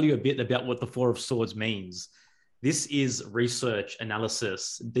me just tell you a bit about what the Four of Swords means. This is research,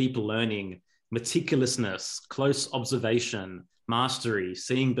 analysis, deep learning, meticulousness, close observation, mastery,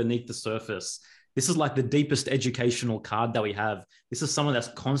 seeing beneath the surface. This is like the deepest educational card that we have. This is someone that's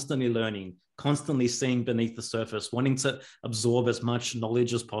constantly learning, constantly seeing beneath the surface, wanting to absorb as much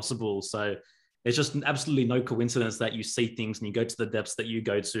knowledge as possible. So it's just absolutely no coincidence that you see things and you go to the depths that you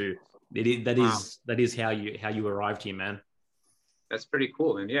go to. That is how you arrived here, man. That's pretty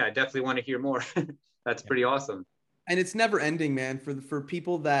cool. And yeah, I definitely want to hear more. That's pretty awesome. And it's never ending, man, for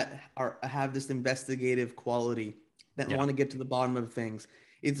people that have this investigative quality that want to get to the bottom of things.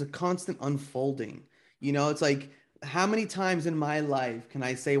 It's a constant unfolding. It's like, how many times in my life can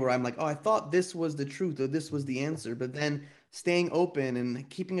I say where I'm like, oh, I thought this was the truth or this was the answer, but then staying open and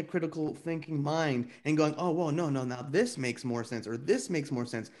keeping a critical thinking mind and going, oh, well, no, now this makes more sense or this makes more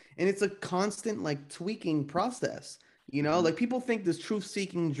sense. And it's a constant tweaking process. People think this truth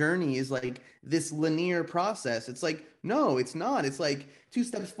seeking journey is this linear process. It's like, no, it's not. It's like 2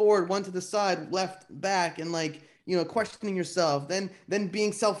 steps forward, 1 to the side, left, back, and questioning yourself, then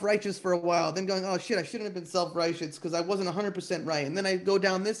being self-righteous for a while, then going, oh shit, I shouldn't have been self-righteous because I wasn't 100% right. And then I go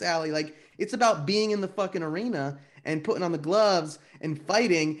down this alley. It's about being in the fucking arena and putting on the gloves and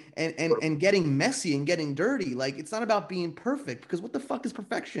fighting and getting messy and getting dirty. It's not about being perfect, because what the fuck is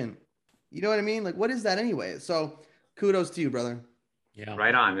perfection? You know what I mean? What is that anyway? So kudos to you, brother. Yeah.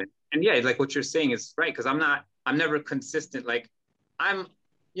 Right on. And yeah, what you're saying is right. Cause I'm never consistent. I'm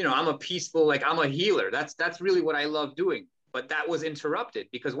a peaceful, I'm a healer. That's really what I love doing. But that was interrupted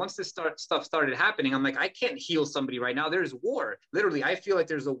because once this stuff started happening, I'm like, I can't heal somebody right now. There's war. Literally, I feel like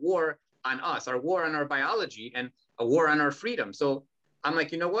there's a war on us, our war on our biology, and a war on our freedom. So I'm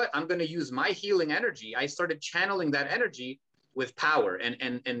like, you know what? I'm going to use my healing energy. I started channeling that energy with power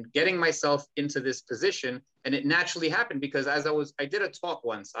and getting myself into this position. And it naturally happened because I did a talk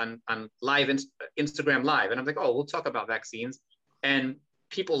once on live Instagram Live. And I'm like, oh, we'll talk about vaccines. And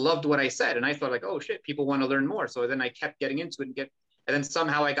people loved what I said. And I thought oh shit, people want to learn more. So then I kept getting into it and then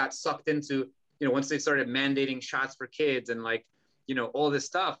somehow I got sucked into, once they started mandating shots for kids and all this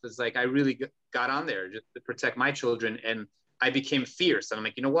stuff is I really got on there just to protect my children. And I became fierce. And I'm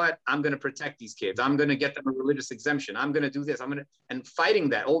like, you know what? I'm going to protect these kids. I'm going to get them a religious exemption. I'm going to do this. And fighting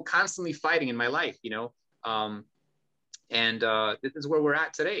that, constantly fighting in my life, this is where we're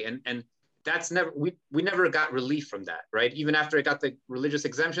at today. And that's we never got relief from that, right? Even after I got the religious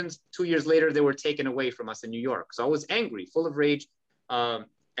exemptions, 2 years later, they were taken away from us in New York. So I was angry, full of rage. And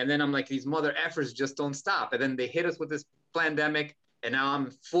then I'm like, these mother effers just don't stop. And then they hit us with this pandemic, and now I'm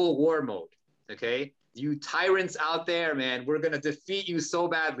full war mode, okay? You tyrants out there, man, we're gonna defeat you so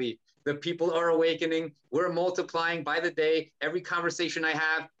badly. The people are awakening. We're multiplying by the day. Every conversation I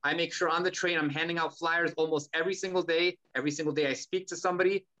have, I make sure on the train, I'm handing out flyers almost every single day. Every single day I speak to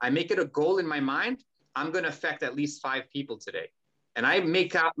somebody, I make it a goal in my mind. I'm going to affect at least 5 people today. And I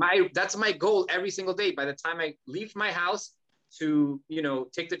make out that's my goal every single day. By the time I leave my house to,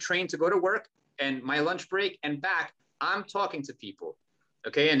 take the train to go to work and my lunch break and back, I'm talking to people.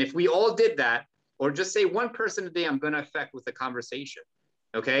 Okay. And if we all did that, or just say one person a day I'm going to affect with the conversation.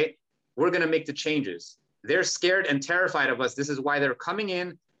 Okay. We're going to make the changes. They're scared and terrified of us. This is why they're coming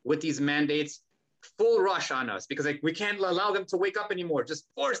in with these mandates, full rush on us, because like we can't allow them to wake up anymore. Just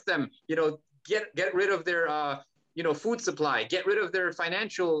force them, you know, get rid of their, you know, food supply, get rid of their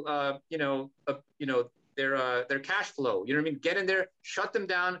financial, their cash flow. You know what I mean? Get in there, shut them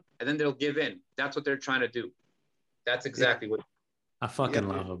down, and then they'll give in. That's what they're trying to do. That's exactly what. I fucking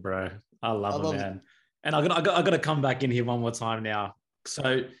love it, bro. I love it, man. It. And I gotta come back in here one more time now.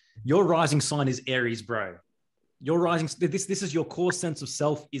 So your rising sign is Aries, bro. Your rising, this is your core sense of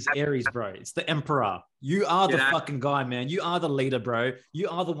self is Aries, bro. It's the emperor. You are the fucking guy, man. You are the leader, bro. You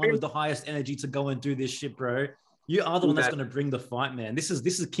are the one with the highest energy to go and do this shit, bro. You are the one that's going to bring the fight, man. This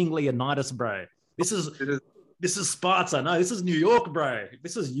is King Leonidas, bro. This is Sparta. No, this is New York, bro.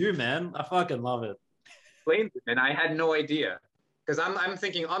 This is you, man. I fucking love it. And I had no idea, because I'm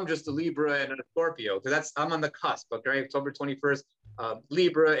thinking I'm just a Libra and a Scorpio, because I'm on the cusp. Okay, October 21st.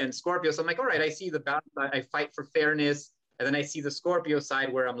 Libra and Scorpio. So I'm like, all right, I see the balance. I fight for fairness. And then I see the Scorpio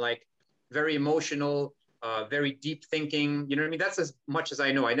side where I'm like very emotional, very deep thinking. You know what I mean? That's as much as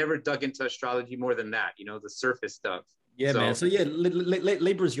I know. I never dug into astrology more than that, you know, the surface stuff. Yeah, man. So yeah,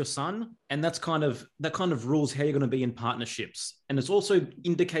 Libra is your sun, and that kind of rules how you're going to be in partnerships. And it also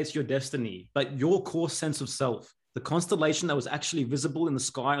indicates your destiny, but your core sense of self. The constellation that was actually visible in the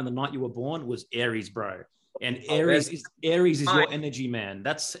sky on the night you were born was Aries, bro. And Aries is your energy, man.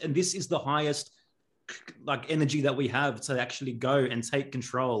 And this is the highest like energy that we have to actually go and take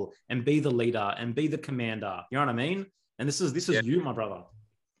control and be the leader and be the commander. You know what I mean? And this is you, my brother.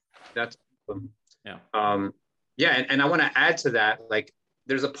 That's awesome. Yeah. And I want to add to that, like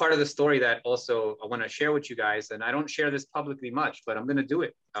there's a part of the story that also I want to share with you guys, and I don't share this publicly much, but I'm going to do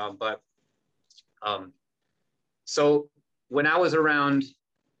it. So when I was around,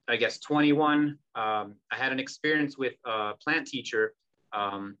 I guess 21, I had an experience with a plant teacher.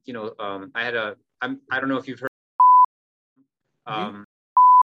 I don't know if you've heard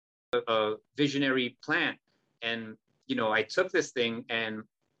a visionary plant, and you know, I took this thing, and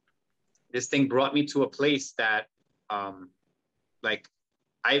this thing brought me to a place that I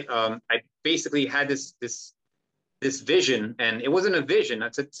basically had this vision, and it wasn't a vision.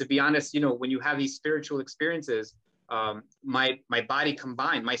 To be honest, you know, when you have these spiritual experiences, my body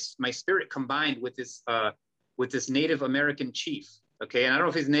combined, my spirit combined with this Native American chief. Okay, and I don't know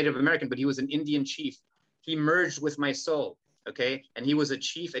if he's Native American, but he was an Indian chief. He merged with my soul. Okay, and he was a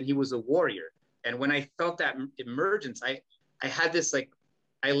chief and he was a warrior. And when I felt that emergence, I had this like,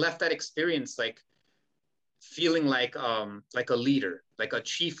 I left that experience like feeling like a leader, like a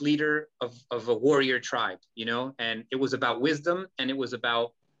chief leader of a warrior tribe, you know. And it was about wisdom, and it was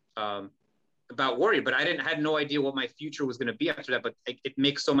about warrior. But I had no idea what my future was going to be after that. But it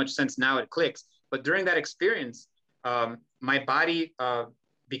makes so much sense now. It clicks. But during that experience, my body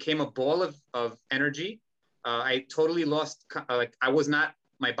became a ball of energy. I totally lost, like I was not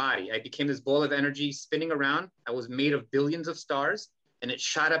my body. I became this ball of energy spinning around. I was made of billions of stars, and it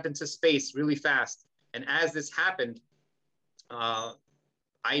shot up into space really fast. And as this happened,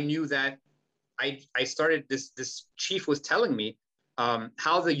 I knew that I started, this chief was telling me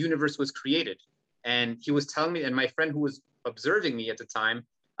how the universe was created. And he was telling me, and my friend who was observing me at the time,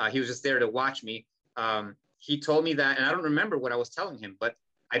 he was just there to watch me. He told me that, and I don't remember what I was telling him, but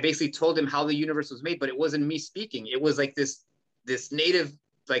I basically told him how the universe was made, but it wasn't me speaking. It was like this native,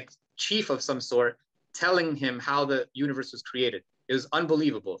 like chief of some sort telling him how the universe was created. It was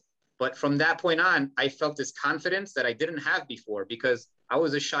unbelievable. But from that point on, I felt this confidence that I didn't have before, because I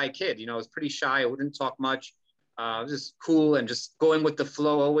was a shy kid. You know, I was pretty shy. I wouldn't talk much. I was just cool and just going with the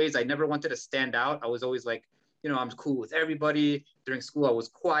flow always. I never wanted to stand out. I was always like, you know, I'm cool with everybody. During school, I was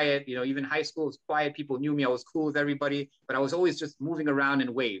quiet. You know, even high school was quiet. People knew me. I was cool with everybody, but I was always just moving around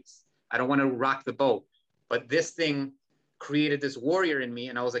in waves. I don't want to rock the boat. But this thing created this warrior in me.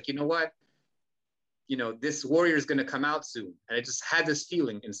 And I was like, you know what? You know, this warrior is going to come out soon. And I just had this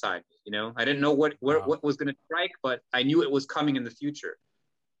feeling inside me, you know. I didn't know what was going to strike, but I knew it was coming in the future.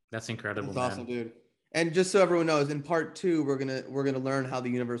 That's incredible. That's awesome, dude. And just so everyone knows, in part 2, we're gonna learn how the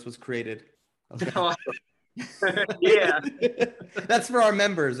universe was created. Okay? Yeah. That's for our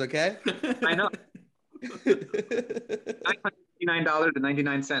members, okay? I know.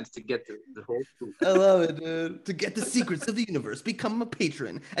 $999.99 to get the whole truth. I love it, dude. To get the secrets of the universe, become a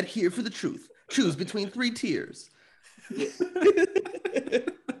patron. Adhere for the truth. Choose between 3 tiers. Yeah,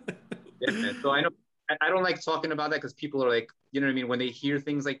 man. So I don't like talking about that, because people are like, you know what I mean? When they hear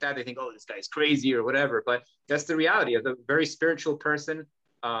things like that, they think, oh, this guy's crazy or whatever. But that's the reality. As a very spiritual person,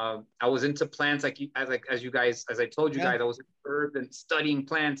 I was into plants, as I told you guys, I was into herbs and studying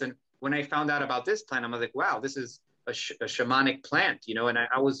plants. And when I found out about this plant, I'm like, wow, this is a shamanic plant, you know, and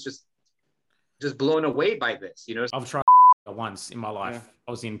I was just blown away by this, you know. I've tried once in my life. Yeah.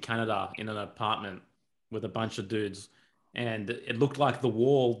 I was in Canada in an apartment with a bunch of dudes, and it looked like the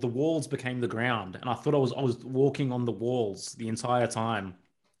walls became the ground, and I thought I was walking on the walls the entire time.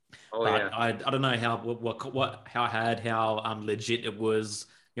 Oh But yeah. I don't know how how legit it was.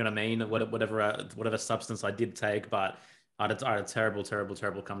 You know what I mean? Whatever substance I did take, but I had a terrible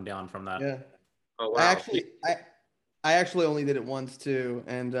come down from that. Yeah. Oh I wow. actually I actually only did it once too,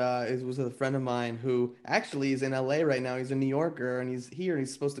 and it was with a friend of mine who actually is in LA right now. He's a New Yorker, and he's here, and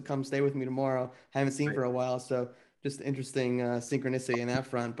he's supposed to come stay with me tomorrow. Haven't seen for a while, so just interesting synchronicity in that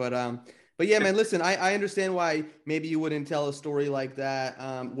front. But yeah, man, listen, I understand why maybe you wouldn't tell a story like that.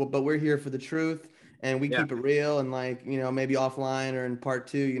 Well, but we're here for the truth, and we Yeah. keep it real. And like maybe offline or in part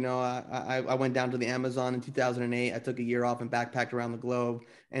two, I went down to the Amazon in 2008. I took a year off and backpacked around the globe.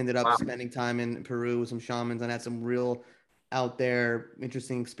 Ended up Wow. spending time in Peru with some shamans and had some real out there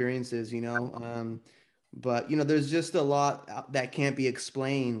interesting experiences, but there's just a lot that can't be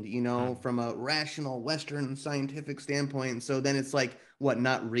explained, Mm. from a rational Western scientific standpoint. And so then it's like, what,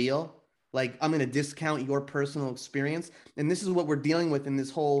 not real? Like I'm going to discount your personal experience. And this is what we're dealing with in this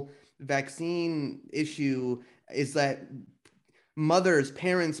whole vaccine issue is that mothers,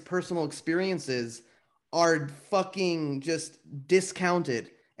 parents' personal experiences are fucking just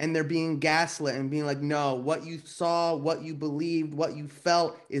discounted and they're being gaslit and being like, no, what you saw, what you believed, what you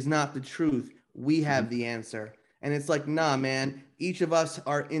felt is not the truth. We Mhm. have the answer. And it's like, nah, man, each of us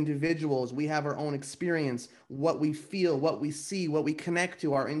are individuals. We have our own experience, what we feel, what we see, what we connect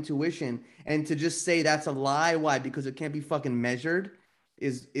to, our intuition. And to just say that's a lie, why? Because it can't be fucking measured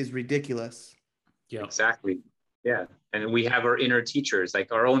is ridiculous. Yep. Exactly. Yeah. And we have our inner teachers,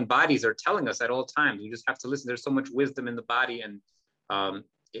 like our own bodies are telling us at all times. You just have to listen. There's so much wisdom in the body. And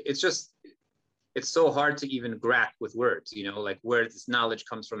it's just, it's so hard to even grasp with words, you know, like where this knowledge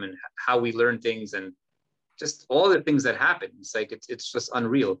comes from and how we learn things and just all the things that happen. It's like, it's just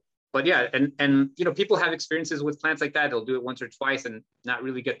unreal. But yeah, and, you know, people have experiences with plants like that. They'll do it once or twice and not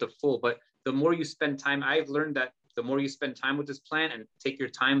really get the full, but the more you spend time, I've learned that the more you spend time with this plant and take your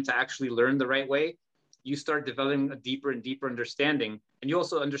time to actually learn the right way, you start developing a deeper and deeper understanding. And you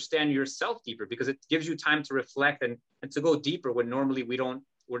also understand yourself deeper because it gives you time to reflect and to go deeper when normally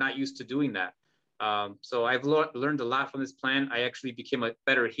we're not used to doing that. So I've learned a lot from this plant. I actually became a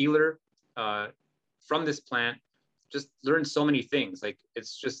better healer from this plant. Just learned so many things. Like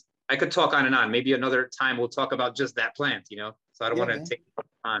it's just, I could talk on and on. Maybe another time we'll talk about just that plant, you know? So I don't Yeah, want to man. take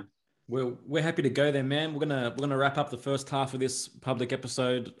on. We're happy to go there, man. We're gonna wrap up the first half of this public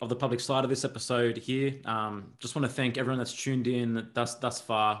episode of the public side of this episode here. Just want to thank everyone that's tuned in thus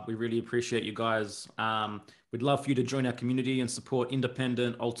far. We really appreciate you guys. We'd love for you to join our community and support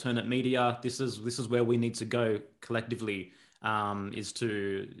independent, alternate media. This is where we need to go collectively. Is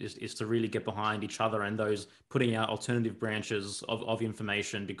to really get behind each other and those putting out alternative branches of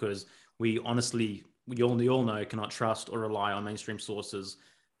information because we honestly we all know cannot trust or rely on mainstream sources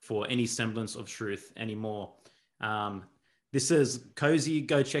for any semblance of truth anymore. Um, this is Kozi.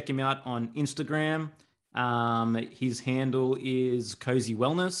 Go check him out on Instagram. His handle is Kozi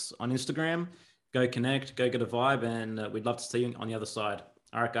Wellness on Instagram. Go connect, go get a vibe, and we'd love to see you on the other side.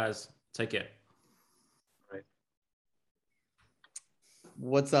 All right, guys, take care. Right.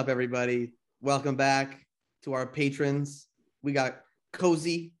 What's up, everybody? Welcome back to our patrons. We got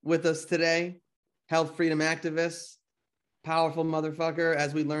Kozi with us today, health freedom activist, powerful motherfucker,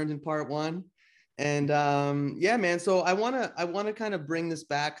 as we learned in part one. And yeah, man. So I wanna kind of bring this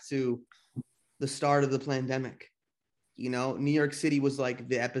back to the start of the pandemic. New York City was like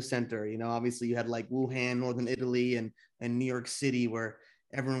the epicenter. Obviously you had like Wuhan, northern Italy, and New York City, where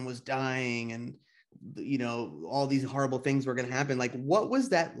everyone was dying, and all these horrible things were going to happen. Like, what was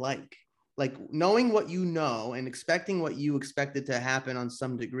that like? Like, knowing what you know and expecting what you expected to happen on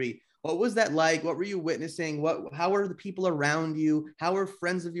some degree. What was that like? What were you witnessing? How were the people around you? How were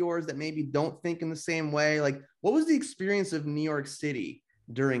friends of yours that maybe don't think in the same way? Like, what was the experience of New York City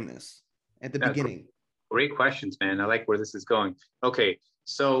during this at the Yeah, beginning? great questions, man. I like where this is going. Okay,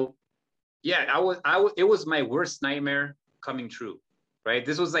 so yeah, it was my worst nightmare coming true, right?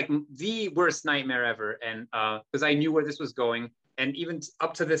 This was like the worst nightmare ever, and because I knew where this was going, and even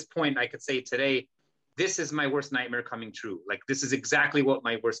up to this point, I could say today, this is my worst nightmare coming true. Like this is exactly what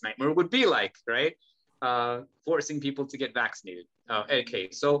my worst nightmare would be like, right? Forcing people to get vaccinated.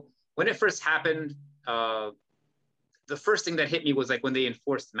 Okay, so when it first happened, the first thing that hit me was like when they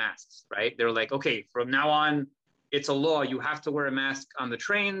enforced masks, right? They're like, okay, from now on, it's a law. You have to wear a mask on the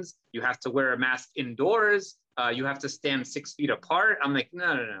trains. You have to wear a mask indoors. You have to stand 6 feet apart. I'm like,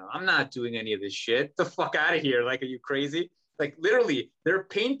 no, I'm not doing any of this shit. The fuck out of here. Like, are you crazy? Like, literally, they're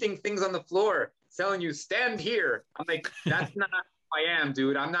painting things on the floor, telling you, stand here. I'm like, that's not who I am,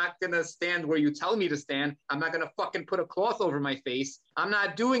 dude. I'm not gonna stand where you tell me to stand. I'm not gonna fucking put a cloth over my face. I'm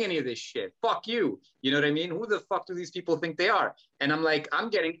not doing any of this shit. Fuck you. You know what I mean? Who the fuck do these people think they are? And I'm like, I'm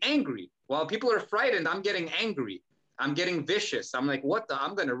getting angry. While people are frightened, I'm getting angry. I'm getting vicious. I'm like, what the?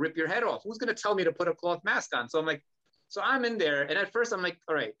 I'm going to rip your head off. Who's going to tell me to put a cloth mask on? So I'm like, so I'm in there. And at first I'm like,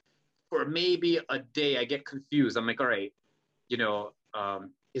 all right, for maybe a day, I get confused. I'm like, all right,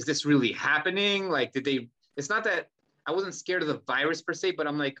 is this really happening? Like, it's not that I wasn't scared of the virus per se, but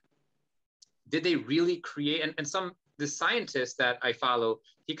I'm like, did they really create, the scientist that I follow,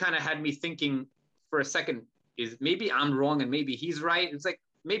 he kind of had me thinking for a second, is maybe I'm wrong and maybe he's right. It's like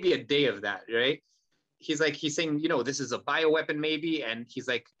maybe a day of that, right? He's saying, this is a bioweapon maybe. And he's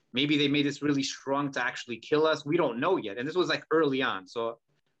like, maybe they made this really strong to actually kill us. We don't know yet. And this was like early on. So,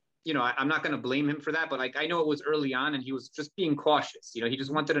 I'm not going to blame him for that, but like, I know it was early on and he was just being cautious. He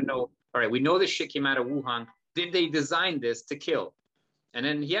just wanted to know, all right, we know this shit came out of Wuhan. Did they design this to kill? And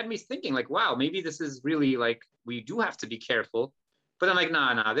then he had me thinking like, wow, maybe this is really like, we do have to be careful. But I'm like,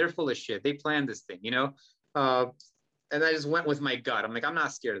 nah, they're full of shit. They planned this thing, and I just went with my gut. I'm like, I'm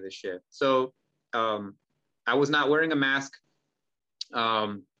not scared of this shit. So I was not wearing a mask.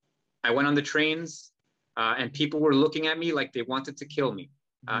 I went on the trains and people were looking at me like they wanted to kill me.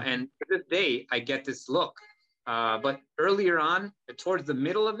 And to this day, I get this look. But earlier on, towards the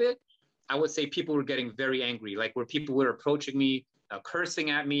middle of it, I would say people were getting very angry, like where people were approaching me, cursing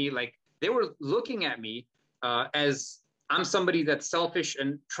at me, like they were looking at me as I'm somebody that's selfish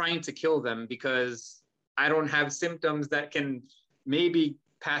and trying to kill them because I don't have symptoms that can maybe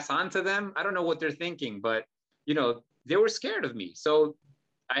pass on to them. I don't know what they're thinking, but they were scared of me. So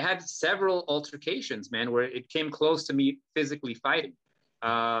I had several altercations, man, where it came close to me physically fighting.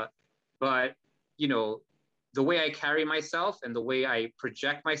 But the way I carry myself and the way I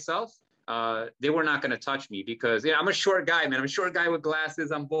project myself, they were not going to touch me because I'm a short guy, man. I'm a short guy with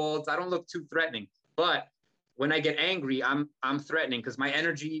glasses. I'm bald. I don't look too threatening. But when I get angry, I'm threatening because my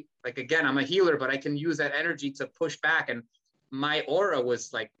energy, like, again, I'm a healer, but I can use that energy to push back. And my aura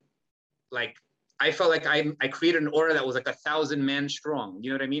was like I felt like I created an aura that was like 1,000 men strong.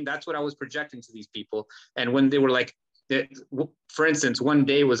 You know what I mean? That's what I was projecting to these people. And when they were like, for instance, one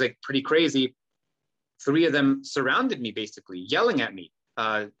day was like pretty crazy. 3 of them surrounded me, basically yelling at me.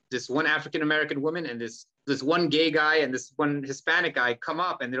 This one African-American woman and this one gay guy and this one Hispanic guy come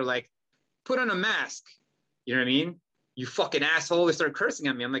up and they're like, put on a mask. You know what I mean? You fucking asshole. They start cursing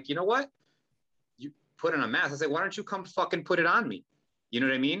at me. I'm like, you know what? You put on a mask. I said, why don't you come fucking put it on me? You know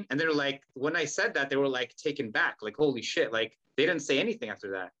what I mean? And they're like, when I said that, they were like taken back, like, holy shit. Like, they didn't say anything after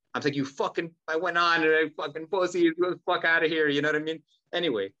that. I'm like, I went on and I fucking pussy, get the fuck out of here. You know what I mean?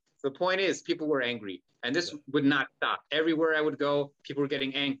 Anyway, the point is people were angry and this would not stop. Everywhere I would go, people were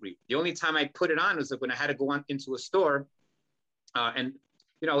getting angry. The only time I put it on was like when I had to go on into a store and,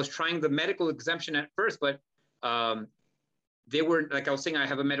 I was trying the medical exemption at first, but they were, like I was saying, I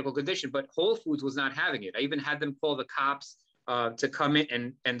have a medical condition, but Whole Foods was not having it. I even had them call the cops to come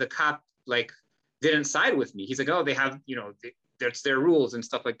in and the cop like didn't side with me. He's like, oh, they have, that's their rules and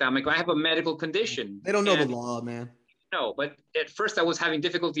stuff like that. I'm like, I have a medical condition. They don't know the law, man. No, but at first I was having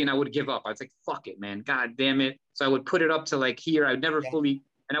difficulty and I would give up. I was like, fuck it, man. God damn it. So I would put it up to like here. I would never fully,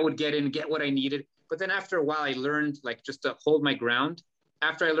 and I would get what I needed. But then after a while, I learned like just to hold my ground.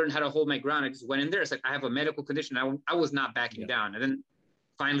 After I learned how to hold my ground, I just went in there. It's like, I have a medical condition. I was not backing down. And then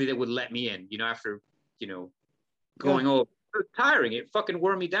finally they would let me in, after, going over. It was tiring. It fucking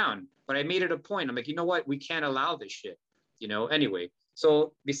wore me down. But I made it a point. I'm like, you know what? We can't allow this shit. Anyway.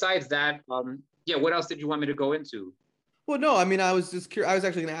 So besides that, what else did you want me to go into? Well, no, I mean, I was just curious. I was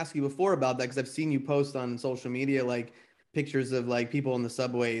actually going to ask you before about that because I've seen you post on social media, like pictures of like people in the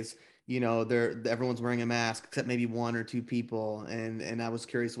subways, everyone's wearing a mask except maybe 1 or 2 people. And I was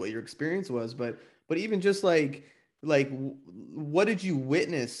curious what your experience was, but even just like, what did you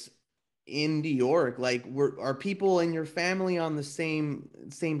witness in New York? Like, are people in your family on the same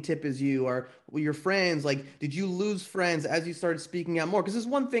tip as you? Are your friends, like, did you lose friends as you started speaking out more? Because there's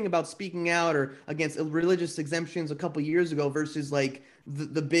one thing about speaking out or against religious exemptions a couple years ago versus like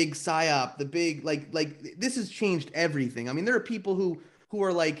the big psyop, the big like this has changed everything. I mean, there are people who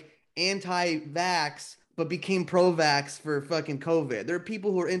are like anti-vax but became pro-vax for fucking COVID. There are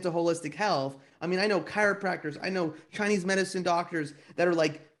people who are into holistic health. I mean, I know chiropractors, I know Chinese medicine doctors that are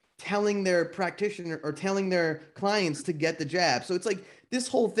like telling their practitioner or telling their clients to get the jab. So it's like this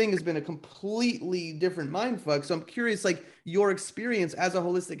whole thing has been a completely different mindfuck. So I'm curious, like your experience as a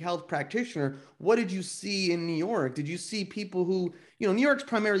holistic health practitioner, what did you see in New York? Did you see people who, New York's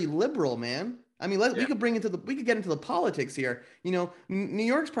primarily liberal, man. I mean, Yeah. we could get into the politics here. New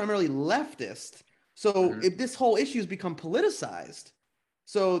York's primarily leftist. So Mhm. if this whole issue has become politicized,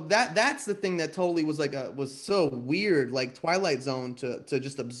 so that's the thing that totally was was so weird, like Twilight Zone to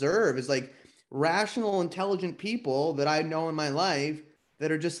just observe is like rational, intelligent people that I know in my life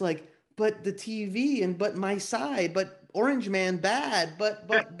that are just like, but the TV and but my side, but Orange Man bad, but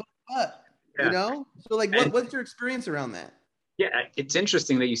Yeah. So like And what's your experience around that? yeah, it's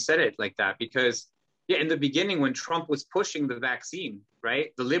interesting that you said it like that because yeah, in the beginning when Trump was pushing the vaccine,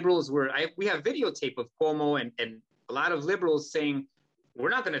 right? The liberals we have videotape of Cuomo and a lot of liberals saying, we're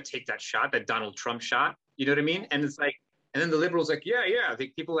not going to take that shot that Donald Trump shot. You know what I mean? And it's like, and then the liberals like, yeah. The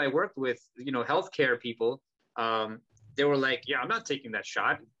people I worked with, healthcare people, they were like, yeah, I'm not taking that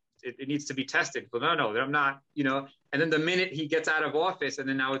shot. It needs to be tested. But no, I'm not, And then the minute he gets out of office and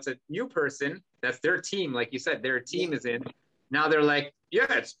then now it's a new person, that's their team. Like you said, their team is in. Now they're like,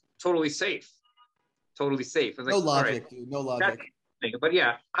 yeah, it's totally safe. Totally safe. I was No like, all right, logic, dude. No logic. but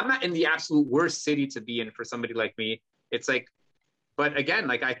yeah, I'm not in the absolute worst city to be in for somebody like me. It's like, but again,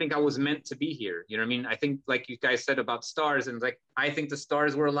 like I think I was meant to be here. You know what I mean? I think like you guys said about stars, and like I think the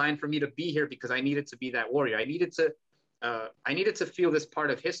stars were aligned for me to be here because I needed to be that warrior. I needed to feel this part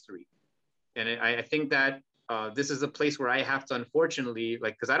of history, and I think that this is a place where I have to, unfortunately,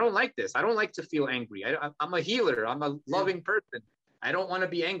 like, because I don't like this. I don't like to feel angry. I'm a healer. I'm a loving person. I don't want to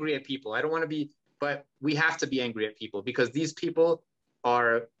be angry at people. I don't want to be, but we have to be angry at people because these people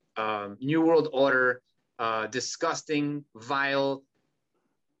are New World Order, disgusting, vile.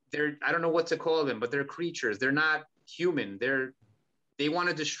 I don't know what to call them, but they're creatures. They're not human. They want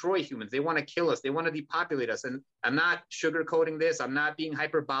to destroy humans. They want to kill us. They want to depopulate us. And I'm not sugarcoating this. I'm not being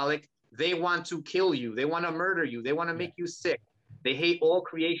hyperbolic. They want to kill you. They want to murder you. They want to make you sick. They hate all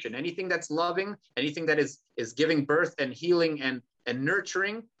creation. Anything that's loving, anything that is giving birth and healing and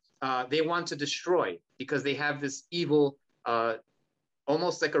nurturing, they want to destroy because they have this evil,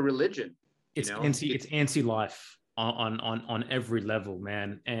 almost like a religion. It's anti-life on every level,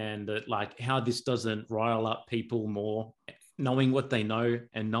 man. And like how this doesn't rile up people more, knowing what they know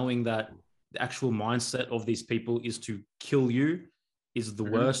and knowing that the actual mindset of these people is to kill you is the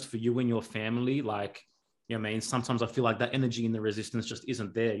worst for you and your family. Like, you know what I mean? Sometimes I feel like that energy in the resistance just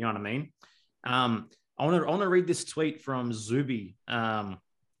isn't there. You know what I mean? I want to read this tweet from Zuby.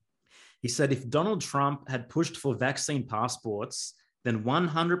 He said, if Donald Trump had pushed for vaccine passports, then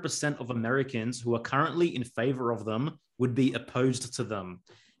 100% of Americans who are currently in favor of them would be opposed to them.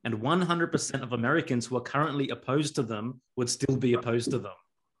 And 100% of Americans who are currently opposed to them would still be opposed to them.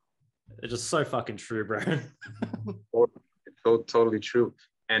 It's just so fucking true, bro. It's totally true.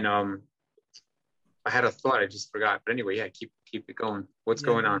 And I had a thought, I just forgot. But anyway, yeah, keep it going. What's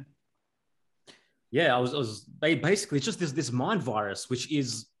going on? Yeah, I was basically it's just this mind virus, which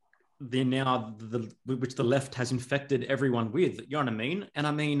is which the left has infected everyone with. You know what I mean? And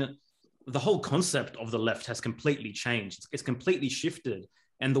I mean, the whole concept of the left has completely changed. It's completely shifted.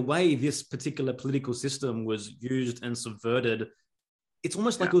 And the way this particular political system was used and subverted, it's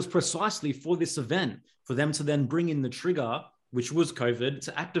almost like it was precisely for this event, for them to then bring in the trigger, which was COVID,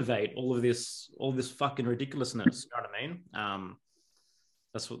 to activate all this fucking ridiculousness. You know what I mean?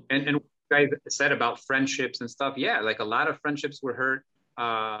 That's what. And what you guys said about friendships and stuff. Yeah, like a lot of friendships were hurt.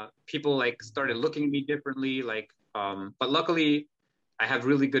 People like started looking at me differently. Like, but luckily, I have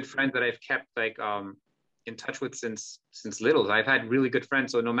really good friends that I've kept like in touch with since little. I've had really good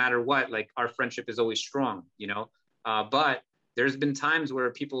friends, so no matter what, like our friendship is always strong. But there's been times where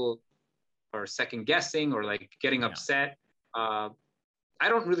people are second guessing or like getting upset. I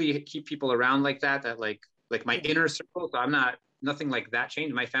don't really keep people around like that. That like my inner circle. So nothing like that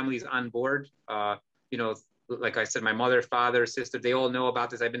changed. My family's on board. Like I said, my mother, father, sister, they all know about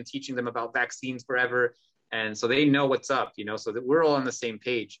this. I've been teaching them about vaccines forever. And so they know what's up, so that we're all on the same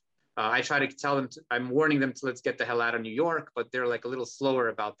page. I try to tell them, I'm warning them to let's get the hell out of New York, but they're like a little slower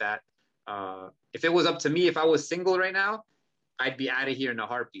about that. If it was up to me, if I was single right now, I'd be out of here in a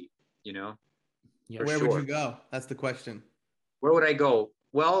heartbeat, Yeah. Where would you go? That's the question. Where would I go?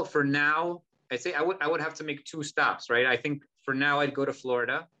 Well, for now, I'd say I would have to make 2 stops, right? I think for now I'd go to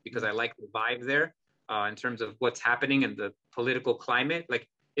Florida because I like the vibe there in terms of what's happening and the political climate. Like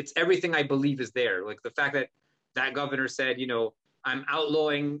it's everything I believe is there. Like the fact that governor said, I'm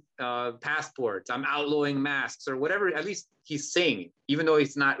outlawing passports, I'm outlawing masks or whatever, at least he's saying, even though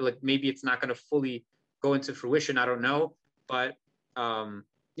it's not like, maybe it's not going to fully go into fruition. I don't know. But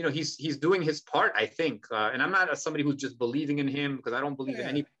you know, he's doing his part, I think. And I'm not somebody who's just believing in him, because I don't believe in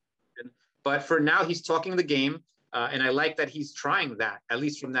any. But for now, he's talking the game, and I like that he's trying that, at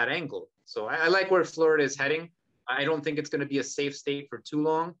least from that angle. So I like where Florida is heading. I don't think it's going to be a safe state for too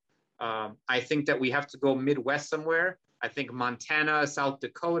long. I think that we have to go Midwest somewhere. I think Montana, South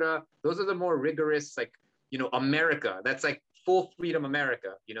Dakota, those are the more rigorous, like, you know, America. That's like full freedom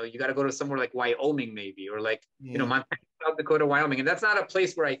America. You know, you got to go to somewhere like Wyoming, maybe, or like, you know, Montana, South Dakota, Wyoming. And that's not a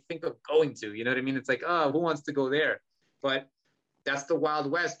place where I think of going to. You know what I mean? It's like, oh, who wants to go there? But that's the Wild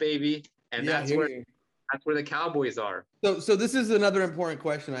West, baby. And that's where the Cowboys are. So this is another important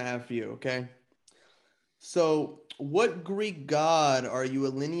question I have for you. Okay. So, what Greek god are you a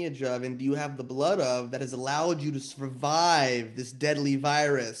lineage of, and do you have the blood of that has allowed you to survive this deadly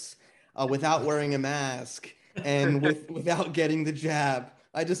virus without wearing a mask and without getting the jab?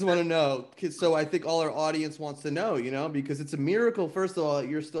 I just want to know. So I think all our audience wants to know, you know, because it's a miracle. First of all, that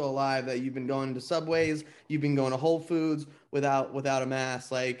you're still alive, that you've been going to Subways, you've been going to Whole Foods without a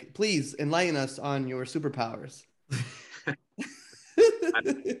mask. Like, please enlighten us on your superpowers.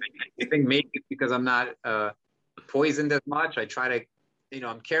 I think maybe it's because I'm not poisoned as much. I try to, you know,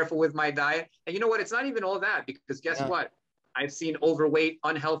 I'm careful with my diet. And you know what? It's not even all that, because guess what? I've seen overweight,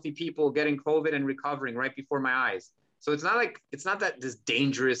 unhealthy people getting COVID and recovering right before my eyes. So it's not that this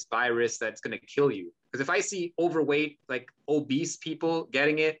dangerous virus that's going to kill you. Because if I see overweight, like obese people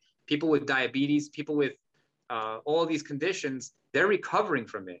getting it, people with diabetes, people with all these conditions, they're recovering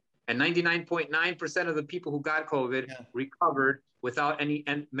from it. And 99.9% of the people who got COVID recovered without any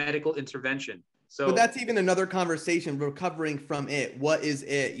medical intervention. So, but that's even another conversation, recovering from it. What is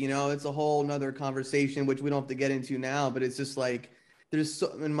it? You know, it's a whole nother conversation, which we don't have to get into now, but it's just like, there's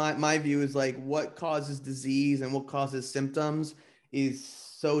so, in my view is like, what causes disease and what causes symptoms is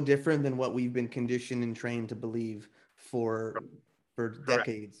so different than what we've been conditioned and trained to believe for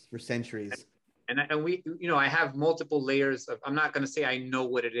decades, for centuries. And we, you know, I have multiple layers of, I'm not going to say I know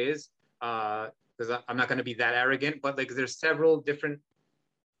what it is, because I'm not going to be that arrogant, but like there's several different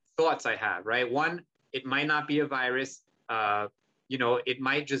thoughts I have, right? One, it might not be a virus. You know, it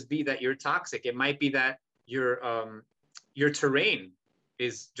might just be that you're toxic. It might be that your terrain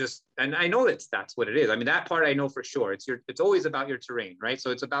is just, and I know that's what it is. I mean, that part I know for sure. It's always about your terrain, right?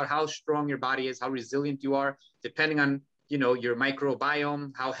 So it's about how strong your body is, how resilient you are, depending on, you know, your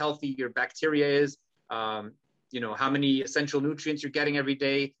microbiome, how healthy your bacteria is, you know, how many essential nutrients you're getting every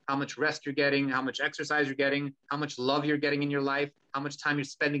day, how much rest you're getting, how much exercise you're getting, how much love you're getting in your life, how much time you're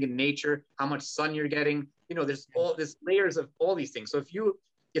spending in nature, how much sun you're getting. You know, there's layers of all these things. So if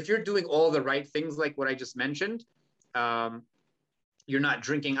you're doing all the right things, like what I just mentioned, you're not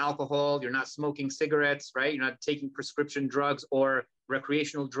drinking alcohol, you're not smoking cigarettes, right? You're not taking prescription drugs or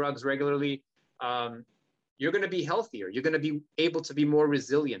recreational drugs regularly. You're going to be healthier. You're going to be able to be more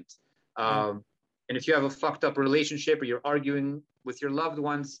resilient. And if you have a fucked up relationship or you're arguing with your loved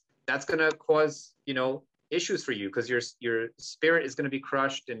ones, that's going to cause, you know, issues for you, because your spirit is going to be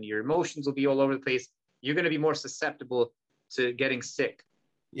crushed and your emotions will be all over the place. You're going to be more susceptible to getting sick.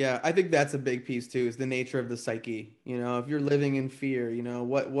 Yeah, I think that's a big piece too, is the nature of the psyche. You know, if you're living in fear, you know,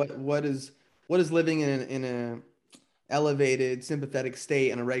 what is living in a elevated sympathetic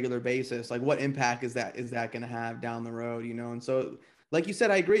state on a regular basis, like what impact is that going to have down the road, you know? And so, like you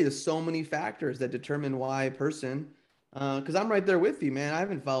said, I agree, there's so many factors that determine why a person, because I'm right there with you, man. I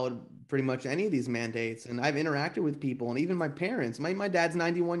haven't followed pretty much any of these mandates, and I've interacted with people, and even my parents. My dad's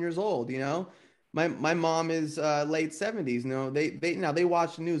 91 years old, you know. My mom is late 70s. You know, they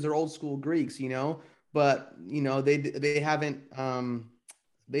watch the news. They're old school Greeks, you know, but you know they haven't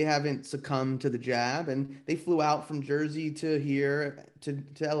succumbed to the jab, and they flew out from Jersey to here to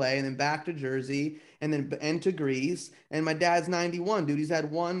LA, and then back to Jersey, and to Greece. And my dad's 91, dude. He's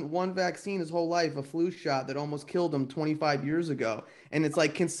had one vaccine his whole life, a flu shot that almost killed him 25 years ago. And it's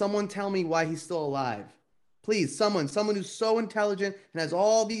like, can someone tell me why he's still alive? Please, someone who's so intelligent and has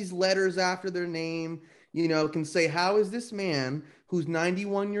all these letters after their name, you know, can say, how is this man who's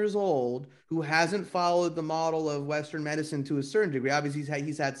 91 years old, who hasn't followed the model of Western medicine to a certain degree? Obviously,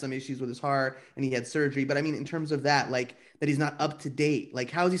 he's had some issues with his heart and he had surgery. But I mean, in terms of that, like that he's not up to date,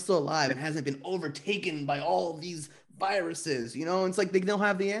 like how is he still alive and hasn't been overtaken by all of these viruses, you know? And it's like they don't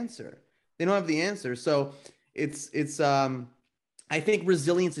have the answer. They don't have the answer. So it's I think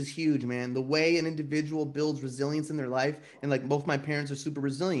resilience is huge, man. The way an individual builds resilience in their life, and like both my parents are super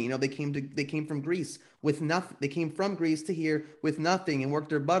resilient. You know, they came from Greece with nothing. They came from Greece to here with nothing and worked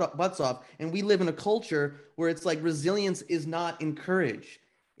their butts off. And we live in a culture where it's like resilience is not encouraged.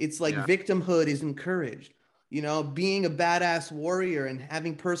 It's like victimhood is encouraged. You know, being a badass warrior and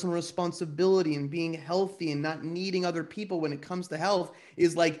having personal responsibility and being healthy and not needing other people when it comes to health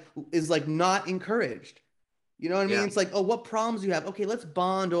is like not encouraged. You know what I mean? Yeah. It's like, oh, what problems do you have? Okay, let's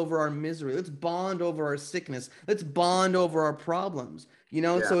bond over our misery. Let's bond over our sickness. Let's bond over our problems. You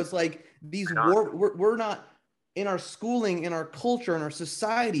know, Yeah. so it's like these Right on. we're not in our schooling, in our culture, in our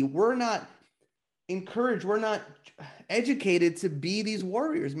society, we're not encouraged, we're not educated to be these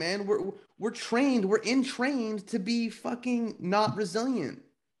warriors, man. We're trained, we're entrained to be fucking not resilient.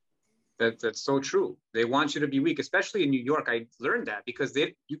 That's so true. They want you to be weak, especially in New York. I learned that because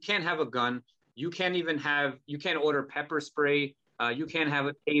you can't have a gun. You can't order pepper spray. You can't have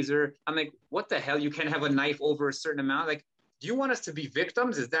a taser. I'm like, what the hell? You can't have a knife over a certain amount. Like, do you want us to be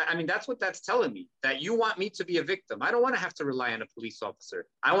victims? I mean, that's what that's telling me, that you want me to be a victim. I don't want to have to rely on a police officer.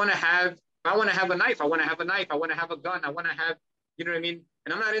 I want to have a knife. I want to have a knife. I want to have a gun. I want to have, you know what I mean?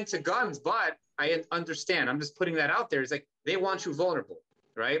 And I'm not into guns, but I understand. I'm just putting that out there. It's like, they want you vulnerable,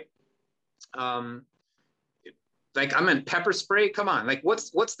 right? um like, I'm in pepper spray, come on, like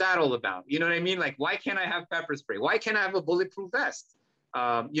what's that all about? You know what I mean? Like, why can't I have pepper spray? Why can't I have a bulletproof vest?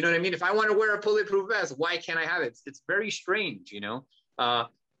 You know what I mean? If I want to wear a bulletproof vest, why can't I have it? It's very strange, you know.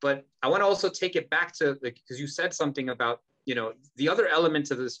 But I want to also take it back to, like, because you said something about, you know, the other element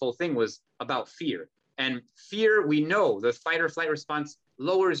of this whole thing was about fear. And fear, we know the fight or flight response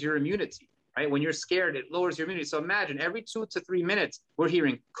lowers your immunity, right? When you're scared, it lowers your immunity. So imagine every 2 to 3 minutes, we're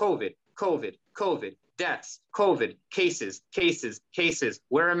hearing COVID, COVID, COVID, deaths, COVID, cases, cases, cases,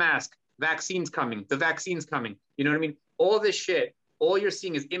 wear a mask, vaccines coming, the vaccine's coming. You know what I mean? All this shit, all you're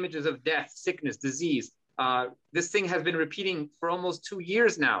seeing is images of death, sickness, disease. This thing has been repeating for almost 2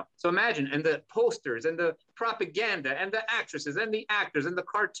 years now. So imagine, and the posters and the propaganda and the actresses and the actors and the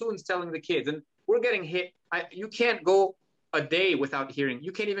cartoons telling the kids, and we're getting hit. You can't go a day without hearing,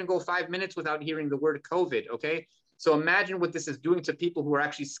 you can't even go 5 minutes without hearing the word COVID, okay? So imagine what this is doing to people who are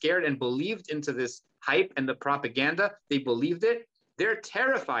actually scared and believed into this hype and the propaganda. They believed it. They're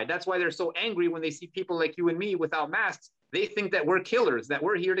terrified. That's why they're so angry when they see people like you and me without masks. They think that we're killers, that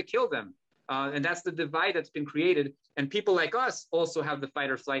we're here to kill them. And that's the divide that's been created. And people like us also have the fight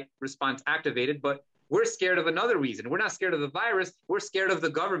or flight response activated, but we're scared of another reason. We're not scared of the virus. We're scared of the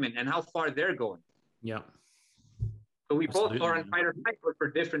government and how far they're going. Yeah. So we Absolutely, both are in man. fight or flight, but for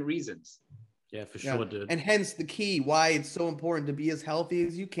different reasons. Yeah, for Yeah. sure, dude. And hence the key why it's so important to be as healthy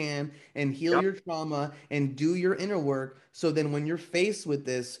as you can and heal Yep. your trauma and do your inner work. So then when you're faced with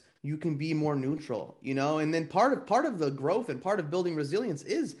this, you can be more neutral, you know? And then part of the growth and part of building resilience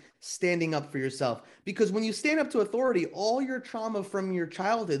is standing up for yourself. Because when you stand up to authority, all your trauma from your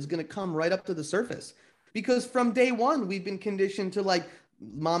childhood is going to come right up to the surface. Because from day one, we've been conditioned to like,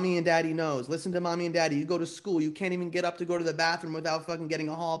 mommy and daddy knows. Listen to mommy and daddy. You go to school, you can't even get up to go to the bathroom without fucking getting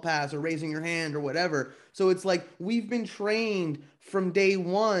a hall pass or raising your hand or whatever. So it's like we've been trained from day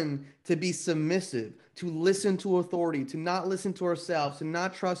one to be submissive, to listen to authority, to not listen to ourselves, to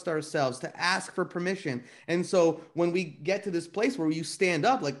not trust ourselves, to ask for permission. And so when we get to this place where you stand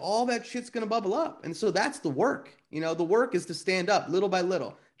up, like all that shit's gonna bubble up. And so that's the work. You know, the work is to stand up little by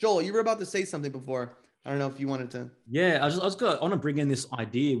little. Joel, you were about to say something before. I don't know if you wanted to. Yeah, I want to bring in this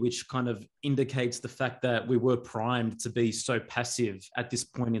idea, which kind of indicates the fact that we were primed to be so passive at this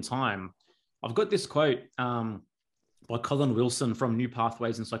point in time. I've got this quote by Colin Wilson from New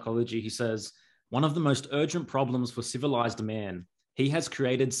Pathways in Psychology. He says, "One of the most urgent problems for civilized man, he has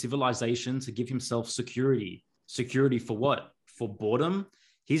created civilization to give himself security. Security for what? For boredom?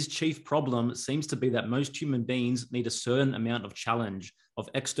 His chief problem seems to be that most human beings need a certain amount of challenge, of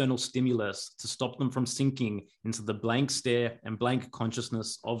external stimulus to stop them from sinking into the blank stare and blank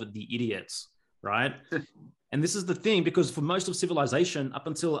consciousness of the idiots," right? And this is the thing, because for most of civilization, up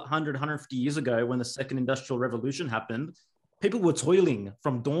until 100, 150 years ago, when the second industrial revolution happened, people were toiling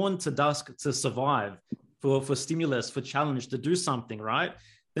from dawn to dusk to survive, for stimulus, for challenge, to do something, right?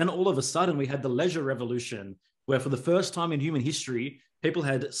 Then all of a sudden, we had the leisure revolution, where for the first time in human history, people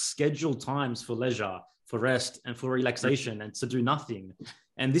had scheduled times for leisure, for rest, and for relaxation, and to do nothing.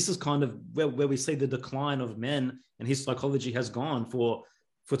 And this is kind of where we see the decline of men, and his psychology has gone for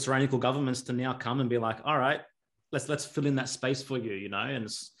tyrannical governments to now come and be like, all right, let's fill in that space for you, you know? And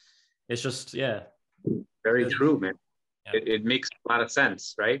it's just, yeah. Very Yeah. true, man. Yeah. It makes a lot of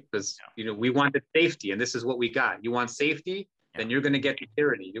sense, right? Because, you know, we wanted safety, and this is what we got. You want safety, then you're going to get the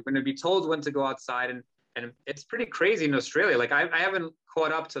tyranny. You're going to be told when to go outside. And it's pretty crazy in Australia. Like, I haven't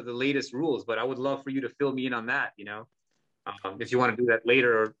caught up to the latest rules, but I would love for you to fill me in on that, you know? If you want to do that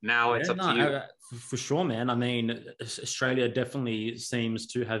later or now, it's up to you. For sure, man. I mean, Australia definitely seems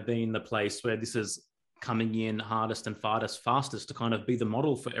to have been the place where this is coming in hardest and fastest to kind of be the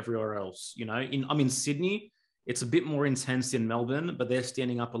model for everywhere else. You know, I'm in Sydney. It's a bit more intense in Melbourne, but they're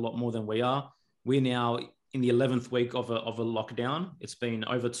standing up a lot more than we are. We're now in the 11th week of a lockdown. It's been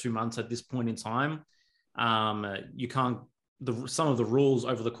over 2 months at this point in time. You can't, some of the rules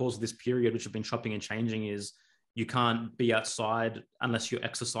over the course of this period, which have been chopping and changing, is you can't be outside unless you're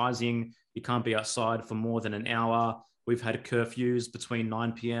exercising. You can't be outside for more than an hour. We've had curfews between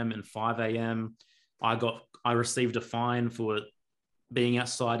 9 p.m. and 5 a.m. I received a fine for being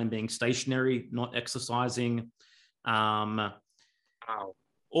outside and being stationary, not exercising. Wow.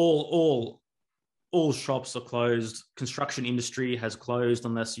 All shops are closed. Construction industry has closed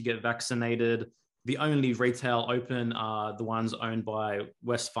unless you get vaccinated. The only retail open are the ones owned by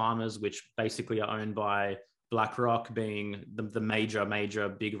West Farmers, which basically are owned by BlackRock, being the major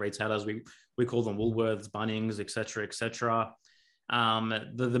big retailers. We call them Woolworths, Bunnings, etc., etc.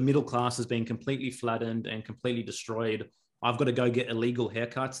 The middle class has been completely flattened and completely destroyed. I've got to go get illegal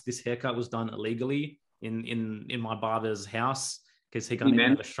haircuts. This haircut was done illegally in my barber's house because he can't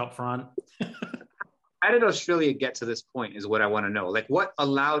even have a shop front. How did Australia get to this point is what I want to know. Like what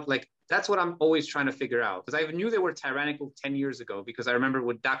allowed, like, that's what I'm always trying to figure out. Because I knew they were tyrannical 10 years ago, because I remember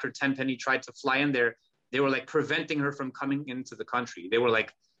when Dr. Tenpenny tried to fly in there, they were like preventing her from coming into the country. They were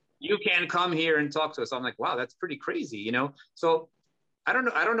like, you can't come here and talk to us. I'm like, wow, that's pretty crazy, you know? So I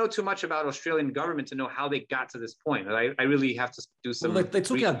don't know too much about Australian government to know how they got to this point. I really have to do some. Well, they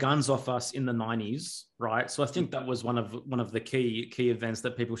took our guns off us in the 90s, right? So I think that was one of the key events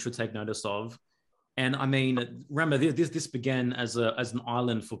that people should take notice of. And I mean, remember, this began as an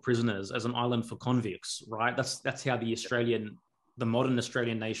island for prisoners, as an island for convicts, right? That's how the modern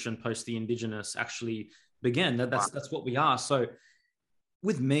Australian nation post the Indigenous actually began. That's what we are. So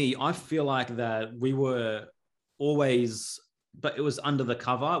with me, I feel like that we were always, but it was under the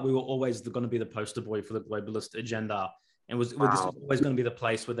cover. We were always going to be the poster boy for the globalist agenda, and this was always going to be the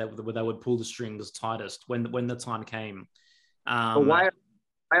place where they would pull the strings tightest when the time came. But why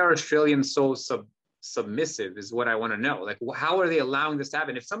are Australians so submissive is what I want to know. Like, how are they allowing this to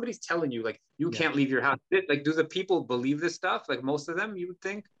happen? If somebody's telling you, like, you can't leave your house, like, do the people believe this stuff? Like, most of them, you would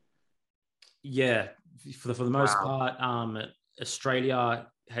think? Yeah, for the most part, Australia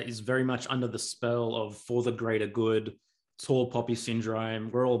is very much under the spell of for the greater good, tall poppy syndrome.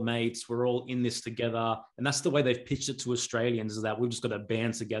 We're all mates. We're all in this together. And that's the way they've pitched it to Australians, is that we've just got to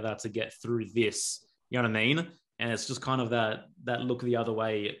band together to get through this. You know what I mean? And it's just kind of that look the other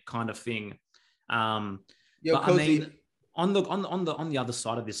way kind of thing. But Kozi, I mean, on the other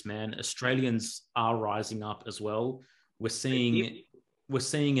side of this, man, Australians are rising up as well. We're seeing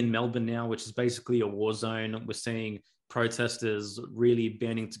in Melbourne now, which is basically a war zone. We're seeing protesters really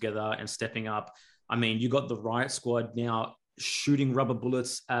banding together and stepping up. I mean, you got the riot squad now shooting rubber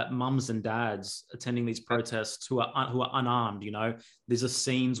bullets at mums and dads attending these protests who are unarmed. You know, these are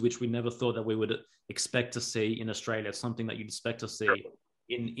scenes which we never thought that we would expect to see in Australia. It's something that you'd expect to see.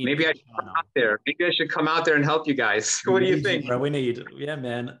 Maybe I should come out there. Maybe I should come out there and help you guys. What do you think? Bro, we need you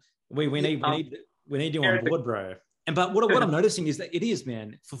on board, bro. And but what I'm noticing is that it is,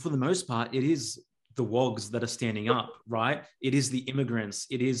 man, for the most part, it is the wogs that are standing up, right? It is the immigrants.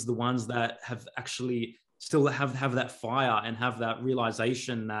 It is the ones that have actually still have that fire and have that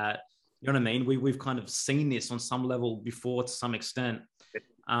realization that, you know what I mean? We've kind of seen this on some level before to some extent.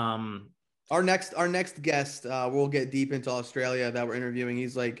 Our next guest, we'll get deep into Australia that we're interviewing.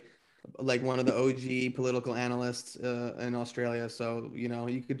 He's like one of the OG political analysts in Australia. So, you know,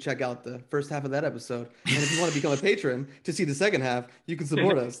 you could check out the first half of that episode. And if you want to become a patron to see the second half, you can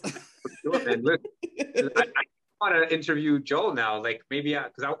support us. Sure, man. Look, I want to interview Joel now. Like, maybe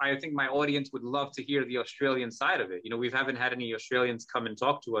because I think my audience would love to hear the Australian side of it. You know, we haven't had any Australians come and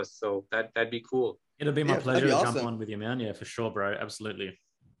talk to us, so that'd be cool. It'll be my pleasure to jump on with you, man. Yeah, for sure, bro. Absolutely.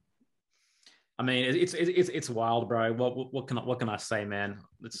 I mean, it's wild, bro. What can I say, man?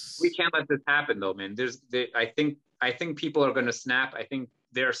 We can't let this happen, though, man. I think people are going to snap. I think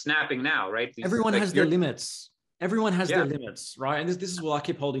they're snapping now, right? Everyone has their limits. Everyone has their limits, right? And this is what I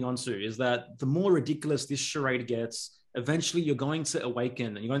keep holding on to, is that the more ridiculous this charade gets, eventually you're going to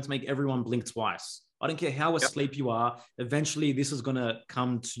awaken and you're going to make everyone blink twice. I don't care how asleep you are. Eventually, this is going to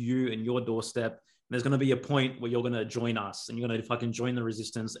come to you and your doorstep. There's going to be a point where you're going to join us and you're going to fucking join the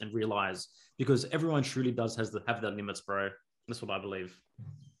resistance and realize, because everyone truly does have their limits, bro. That's what I believe.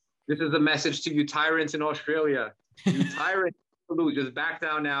 This is a message to you tyrants in Australia. You tyrants, just back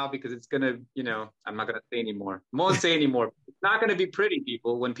down now, because it's going to, you know, I'm not going to say anymore. I won't say anymore. It's not going to be pretty,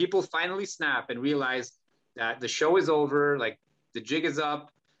 people. When people finally snap and realize that the show is over, like the jig is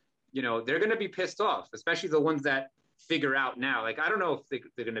up, you know, they're going to be pissed off, especially the ones that figure out now. Like, I don't know if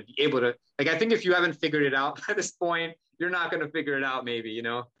they're going to be able to, like, I think if you haven't figured it out by this point, you're not going to figure it out, maybe, you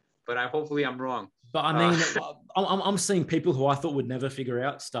know, but hopefully I'm wrong. But I mean, I'm seeing people who I thought would never figure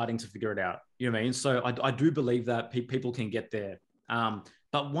out starting to figure it out. You know what I mean? So I do believe that people can get there.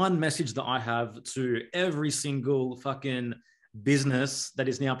 But one message that I have to every single fucking business that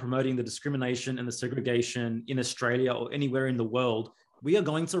is now promoting the discrimination and the segregation in Australia or anywhere in the world, we are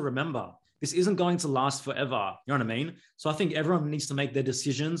going to remember this isn't going to last forever. You know what I mean? So I think everyone needs to make their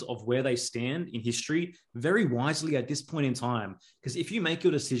decisions of where they stand in history very wisely at this point in time. Because if you make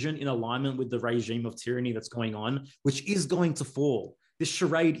your decision in alignment with the regime of tyranny that's going on, which is going to fall, this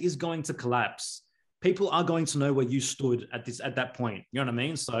charade is going to collapse. People are going to know where you stood at that point. You know what I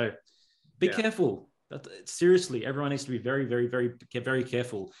mean? So be careful. Seriously, everyone needs to be very, very, very, very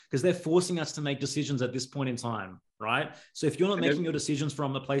careful because they're forcing us to make decisions at this point in time, right? So if you're not making your decisions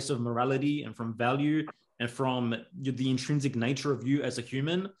from a place of morality and from value and from the intrinsic nature of you as a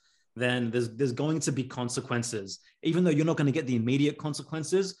human, then there's going to be consequences. Even though you're not going to get the immediate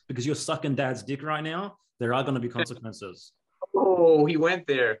consequences because you're sucking dad's dick right now, there are going to be consequences. Oh, he went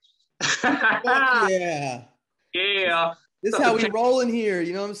there. Fuck yeah. Yeah. This is how we roll in here.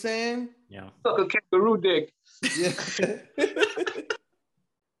 You know what I'm saying? Yeah. Suck a kangaroo dick. Yeah.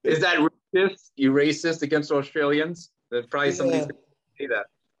 Is that racist? You racist against Australians? There's probably somebody's gonna say that.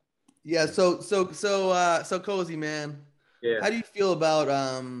 Yeah. So Kozi, man. Yeah. How do you feel about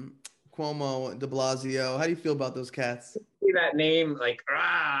Cuomo, De Blasio? How do you feel about those cats? See that name, like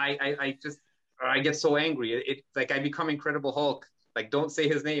I get so angry. It's like I become Incredible Hulk. Like, don't say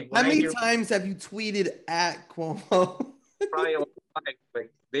his name. How many times have you tweeted at Cuomo? Probably all the time.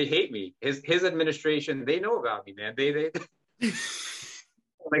 Like, they hate me. His administration, they know about me, man. They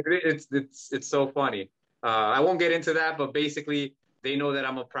like it's so funny. I won't get into that, but basically they know that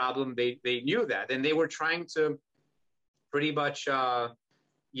I'm a problem. They knew that, and they were trying to pretty much so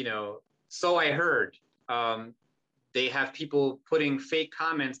I heard. They have people putting fake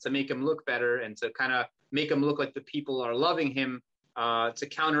comments to make him look better and to kind of make him look like the people are loving him, to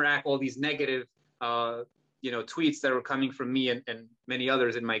counteract all these negative tweets that were coming from me and many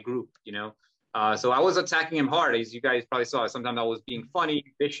others in my group, so I was attacking him hard, as you guys probably saw. Sometimes I was being funny,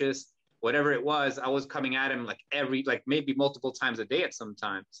 vicious, whatever it was. I was coming at him like maybe multiple times a day at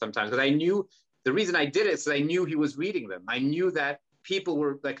sometimes, because I knew the reason I did it is I knew he was reading them. I knew that people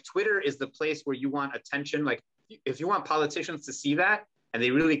were like, Twitter is the place where you want attention. Like, if you want politicians to see that and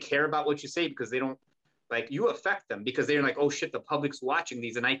they really care about what you say, because they don't, like, you affect them because they're like, oh shit, the public's watching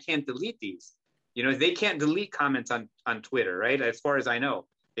these and I can't delete these. They can't delete comments on Twitter, right? As far as I know,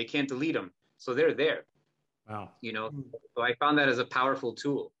 they can't delete them. So they're there. Wow. So I found that as a powerful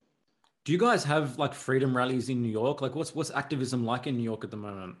tool. Do you guys have like freedom rallies in New York? Like what's activism like in New York at the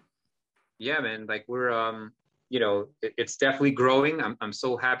moment? Yeah, man. Like we're, it's definitely growing. I'm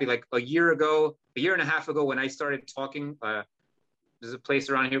so happy. Like a year and a half ago, when I started talking, there's a place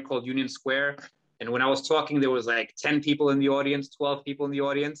around here called Union Square. And when I was talking, there was like 10 people in the audience, 12 people in the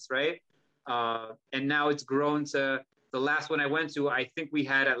audience, right? And now it's grown to the last one I went to. I think we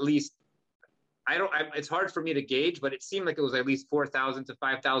had at least, it's hard for me to gauge, but it seemed like it was at least 4,000 to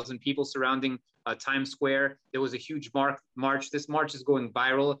 5,000 people surrounding Times Square. There was a huge march. This march is going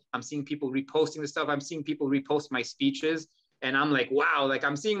viral. I'm seeing people reposting the stuff. I'm seeing people repost my speeches. And I'm like, wow, like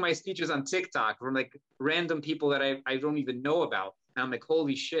I'm seeing my speeches on TikTok from like random people that I don't even know about. And I'm like,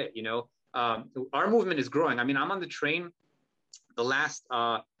 holy shit, our movement is growing. I mean, I'm on the train the last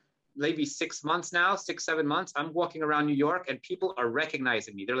maybe 6 months now, 7 months. I'm walking around New York and people are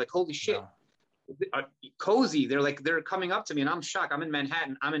recognizing me. They're like, holy shit. Yeah. Kozi, they're coming up to me and I'm shocked. I'm in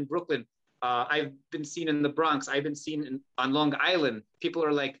Manhattan, I'm in Brooklyn, I've been seen in the Bronx, I've been seen on Long Island. People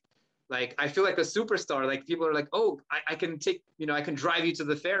are like I feel like a superstar. Like people are like, oh, I can take, I can drive you to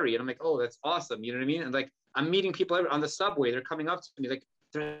the ferry. And I'm like, oh, that's awesome. You know what I mean? And like, I'm meeting people on the subway. They're coming up to me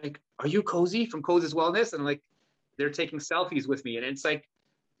they're like, are you Kozi from Kozi's Wellness? And like, they're taking selfies with me. And it's like,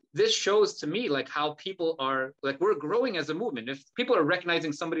 this shows to me like how people are like, we're growing as a movement. If people are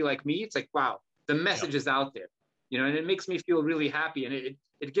recognizing somebody like me, it's like, wow, the message is out there, and it makes me feel really happy. And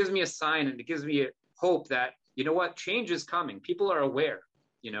it gives me a sign and it gives me a hope that, what, change is coming. People are aware,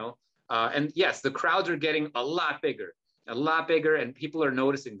 and yes, the crowds are getting a lot bigger and people are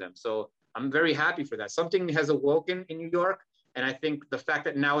noticing them. So I'm very happy for that. Something has awoken in New York. And I think the fact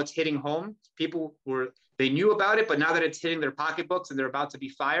that now it's hitting home, people they knew about it, but now that it's hitting their pocketbooks and they're about to be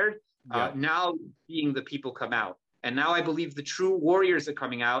fired, now seeing the people come out. And now I believe the true warriors are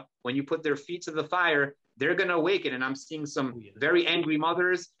coming out. When you put their feet to the fire, they're going to awaken. And I'm seeing some very angry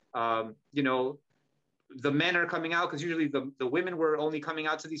mothers. The men are coming out because usually the women were only coming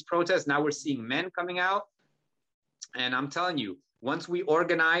out to these protests. Now we're seeing men coming out. And I'm telling you, once we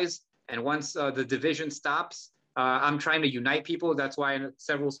organize and once the division stops, I'm trying to unite people. That's why in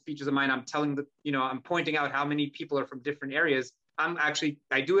several speeches of mine, I'm telling I'm pointing out how many people are from different areas.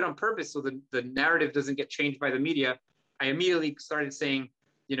 I do it on purpose so the narrative doesn't get changed by the media. I immediately started saying,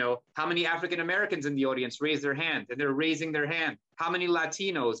 how many African Americans in the audience raise their hand, and they're raising their hand. How many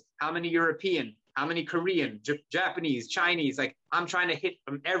Latinos, how many European, how many Korean, Japanese, Chinese, like I'm trying to hit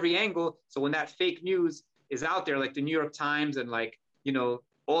from every angle. So when that fake news is out there, like the New York Times and like,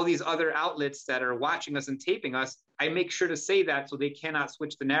 all these other outlets that are watching us and taping us, I make sure to say that so they cannot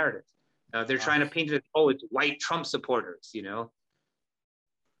switch the narrative. They're trying to paint it as, oh, it's white Trump supporters,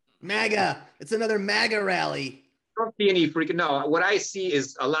 MAGA. It's another MAGA rally. Don't see any freaking, no. What I see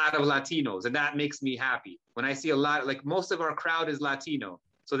is a lot of Latinos, and that makes me happy. When I see a lot, like most of our crowd is Latino,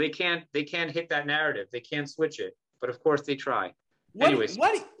 so they can't hit that narrative. They can't switch it, but of course they try. Anyways,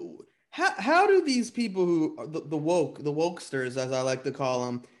 how do these people who are the wokesters, as I like to call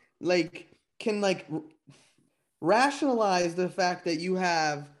them, can rationalize the fact that you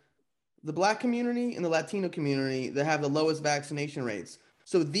have the Black community and the Latino community that have the lowest vaccination rates?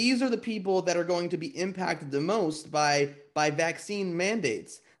 So these are the people that are going to be impacted the most by vaccine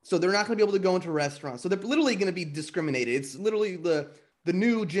mandates. So they're not going to be able to go into restaurants. So they're literally going to be discriminated. It's literally the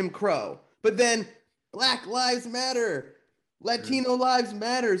new Jim Crow. But then Black Lives Matter, Latino lives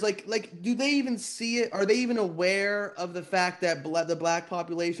matters. Like, do they even see it? Are they even aware of the fact that the Black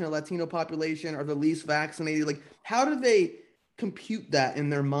population or Latino population are the least vaccinated? Like, how do they compute that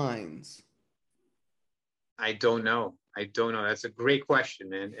in their minds? I don't know. That's a great question,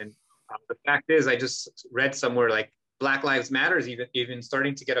 man. And the fact is, I just read somewhere like Black Lives Matter is even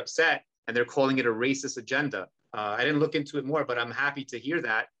starting to get upset, and they're calling it a racist agenda. I didn't look into it more, but I'm happy to hear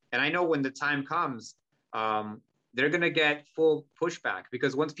that. And I know when the time comes, they're going to get full pushback,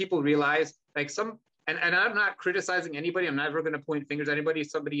 because once people realize, like and I'm not criticizing anybody. I'm never going to point fingers at anybody. If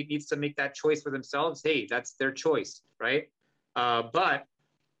somebody needs to make that choice for themselves, hey, that's their choice, right? But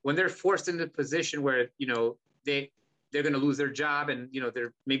when they're forced into a position where, they're going to lose their job, and,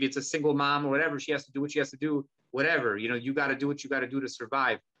 maybe it's a single mom or whatever, she has to do what she has to do, whatever, you got to do what you got to do to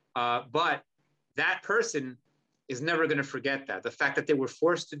survive. But that person is never going to forget that. The fact that they were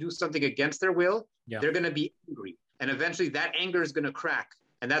forced to do something against their will, they're going to be angry. And eventually that anger is going to crack.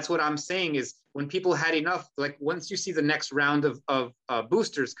 And that's what I'm saying is, when people had enough, like once you see the next round of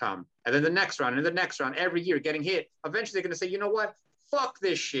boosters come, and then the next round and the next round, every year getting hit, eventually they're going to say, you know what? Fuck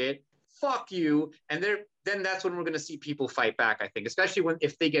this shit. Fuck you. And then that's when we're going to see people fight back, I think, especially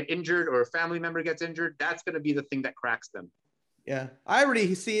if they get injured or a family member gets injured. That's going to be the thing that cracks them. Yeah, I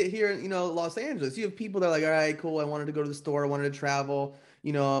already see it here in, Los Angeles. You have people that are like, all right, cool. I wanted to go to the store. I wanted to travel,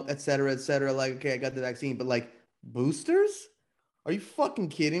 et cetera, et cetera. Like, okay, I got the vaccine, but like boosters? Are you fucking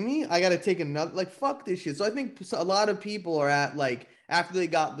kidding me? I got to take another, like, fuck this shit. So I think a lot of people are at, like, after they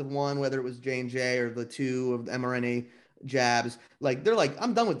got the one, whether it was J&J or the two of the mRNA jabs, like, they're like,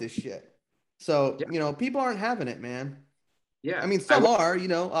 I'm done with this shit. So, people aren't having it, man. Yeah. I mean, some are,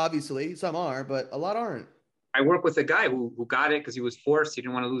 obviously, some are, but a lot aren't. I work with a guy who got it because he was forced. He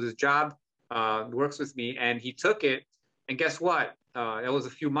didn't want to lose his job. Works with me, and he took it. And guess what? That was a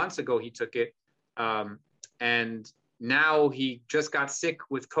few months ago he took it. And now he just got sick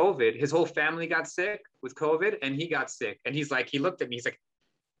with COVID. His whole family got sick with COVID, and he got sick. And he's like, he looked at me, he's like,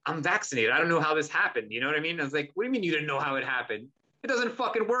 I'm vaccinated. I don't know how this happened. You know what I mean? I was like, what do you mean you didn't know how it happened? It doesn't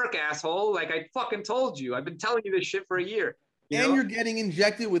fucking work, asshole. Like, I fucking told you. I've been telling you this shit for a year. You're getting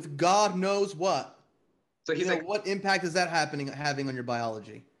injected with God knows what. So he's like, what impact is that having on your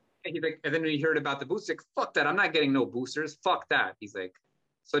biology? He's like, and then when he heard about the booster, like, fuck that. I'm not getting no boosters. Fuck that. He's like,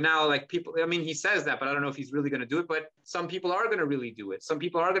 so now, like, people, I mean, he says that, but I don't know if he's really going to do it. But some people are going to really do it. Some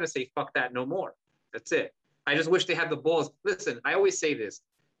people are going to say, fuck that, no more. That's it. I just wish they had the balls. Listen, I always say this.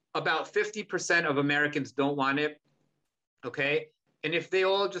 About 50% of Americans don't want it. Okay. And if they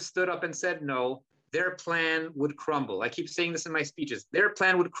all just stood up and said no, their plan would crumble. I keep saying this in my speeches. Their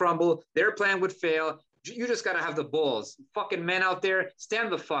plan would crumble. Their plan would fail. You just got to have the balls. Fucking men out there,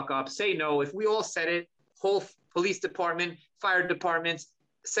 stand the fuck up. Say no. If we all said it, whole police department, fire departments,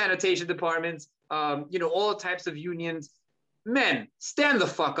 sanitation departments, all types of unions, men, stand the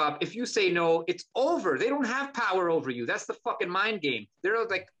fuck up. If you say no, it's over. They don't have power over you. That's the fucking mind game. There's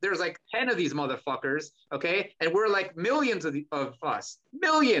like 10 of these motherfuckers, okay? And we're like millions of us.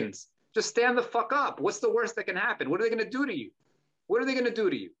 Millions. Just stand the fuck up. What's the worst that can happen? What are they going to do to you? What are they going to do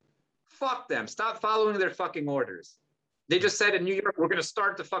to you? Fuck them. Stop following their fucking orders. They just said in New York, we're going to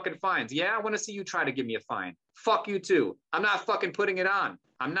start the fucking fines. Yeah, I want to see you try to give me a fine. Fuck you too. I'm not fucking putting it on.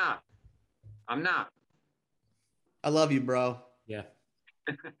 I'm not. I love you, bro. Yeah.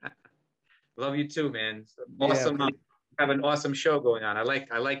 Love you too, man. Awesome. Yeah, have an awesome show going on. I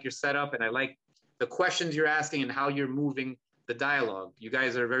like your setup, and I like the questions you're asking and how you're moving the dialogue. You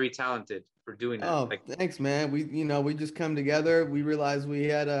guys are very talented for doing that. Oh, Like, thanks, man. We just come together. We realized we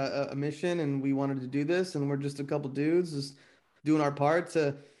had a mission and we wanted to do this, and we're just a couple dudes just doing our part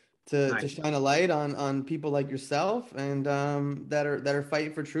to nice. shine a light on people like yourself and that are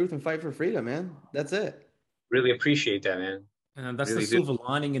fighting for truth and fight for freedom, man. That's it. Really appreciate that, man. And that's the Really do. silver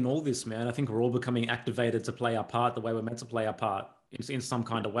lining in all this, man. I think we're all becoming activated to play our part the way we're meant to play our part in some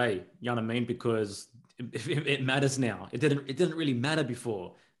kind of way. You know what I mean? Because it matters now. It didn't really matter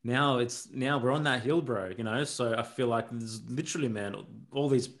before. Now we're on that hill, bro. You know, so I feel like there's literally, man, all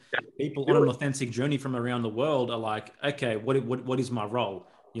these people on Do an it. authentic journey from around the world are like, okay, what is my role?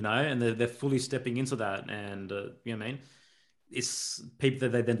 You know, and they're fully stepping into that, and you know what I mean? It's people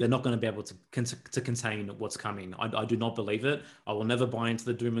that they're not going to be able to contain what's coming. I do not believe it. I will never buy into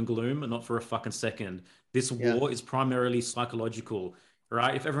the doom and gloom, not for a fucking second. This Yeah. war is primarily psychological,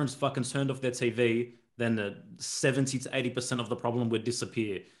 right? If everyone's fucking turned off their TV, then 70 to 80% of the problem would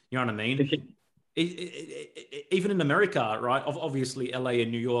disappear. You know what I mean? Even in America, right? Obviously, LA and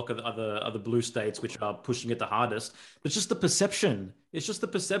New York are the blue states which are pushing it the hardest. It's just the perception. It's just the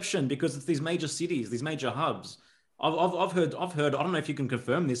perception because it's these major cities, these major hubs. I've heard. I don't know if you can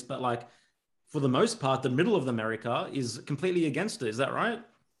confirm this, but like for the most part, the middle of America is completely against it. Is that right?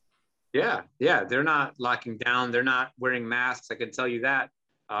 Yeah, yeah. They're not locking down. They're not wearing masks. I can tell you that.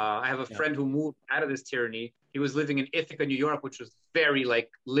 I have a Yeah. friend who moved out of this tyranny. He was living in Ithaca, New York, which was very like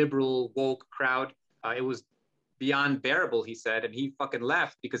liberal, woke crowd. It was beyond bearable, he said, and he fucking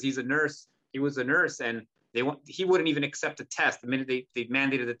left because he's a nurse. He was a nurse, and he wouldn't even accept a test. The minute they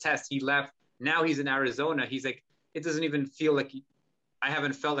mandated the test, he left. Now he's in Arizona. He's like, it doesn't even feel like I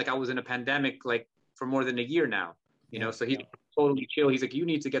haven't felt like I was in a pandemic like for more than a year now. You Yeah. know, so he's totally chill. He's like, you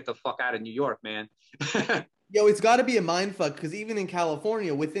need to get the fuck out of New York, man. Yo, it's got to be a mind fuck because even in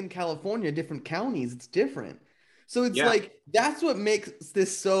California, within California, different counties, it's different. So it's Yeah. like that's what makes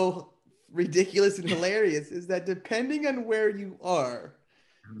this so ridiculous and hilarious is that depending on where you are,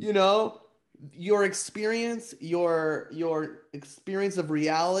 you know, your experience of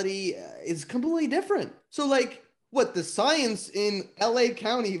reality is completely different. So like what the science in LA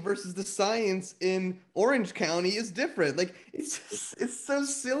County versus the science in Orange County is different. Like it's so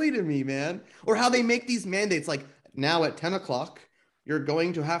silly to me, man. Or how they make these mandates like now at 10 o'clock, you're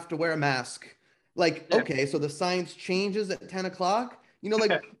going to have to wear a mask. Like, Yeah. okay, so the science changes at 10 o'clock. You know,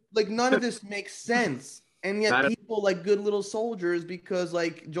 like none of this makes sense. And yet Not a, people like good little soldiers because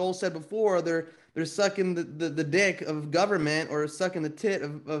like Joel said before, they're sucking the dick of government or sucking the tit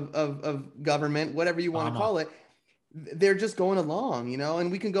of government, whatever you want to Karma. call it. They're just going along, you know, and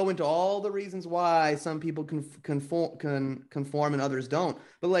we can go into all the reasons why some people conform and others don't.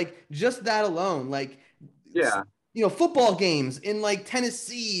 But like just that alone, like yeah. you know, football games in like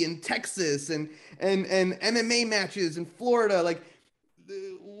Tennessee and Texas and MMA matches in Florida, like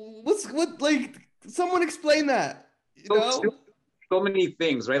what like someone explain that, you So, know? so many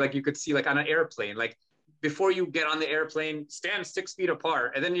things, right? Like you could see like on an airplane, like before you get on the airplane, stand 6 feet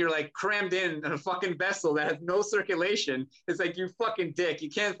apart, and then you're like crammed in a fucking vessel that has no circulation. It's like you fucking dick. You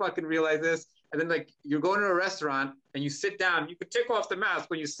can't fucking realize this. And then like you're going to a restaurant and you sit down. You could take off the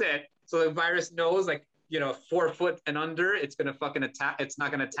mask when you sit, so the virus knows like 4 foot and under, it's gonna fucking attack. It's not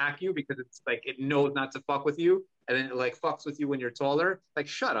gonna attack you because it's like it knows not to fuck with you, and then it like fucks with you when you're taller. Like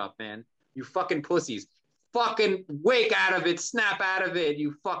shut up, man. You fucking pussies. Fucking wake out of it, snap out of it,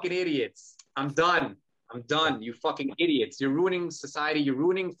 you fucking idiots. I'm done. I'm done. You fucking idiots. You're ruining society. You're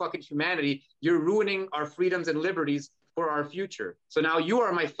ruining fucking humanity. You're ruining our freedoms and liberties for our future. So now you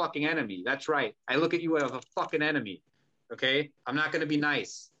are my fucking enemy. That's right. I look at you as a fucking enemy. Okay? I'm not going to be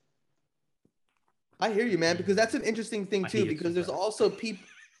nice. I hear you, man, because that's an interesting thing I too, hear you because too, there's bro. also people.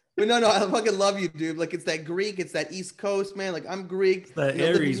 But no, I fucking love you, dude. Like it's that Greek, it's that East Coast, man. Like I'm Greek, The lived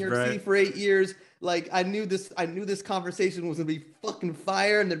in New Aries, York bro. City for 8 years. Like I knew this conversation was gonna be fucking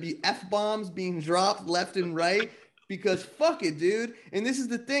fire and there'd be F-bombs being dropped left and right because fuck it, dude. And this is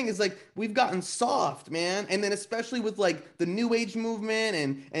the thing, is like we've gotten soft, man. And then especially with like the new age movement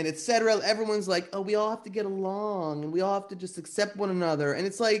and et cetera, everyone's like, oh, we all have to get along and we all have to just accept one another. And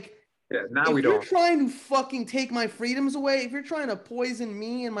it's like Yeah, now we if you're don't. trying to fucking take my freedoms away, if you're trying to poison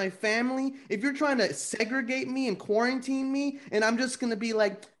me and my family, if you're trying to segregate me and quarantine me, and I'm just gonna be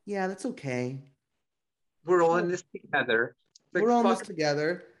like, yeah, that's okay. We're all in Sure. this together. It's like, We're on this fuck,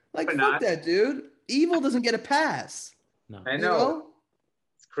 together. Like, we're fuck not. that, dude. Evil doesn't get a pass, No. I you know. know?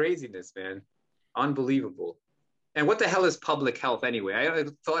 It's craziness, man. Unbelievable. And what the hell is public health anyway? I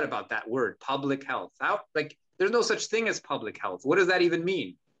thought about that word, public health. How, like, there's no such thing as public health. What does that even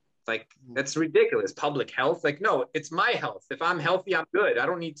mean? Like, that's ridiculous. Public health. Like, no, it's my health. If I'm healthy, I'm good. I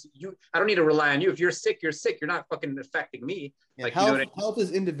don't need to rely on you. If you're sick, you're sick. You're not fucking affecting me. Yeah, like, health, you know what I mean? health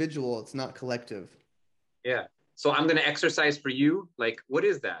is individual. It's not collective. Yeah. So I'm gonna exercise for you. Like, what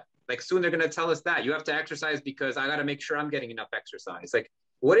is that? Like, soon they're gonna tell us that you have to exercise because I gotta make sure I'm getting enough exercise. Like,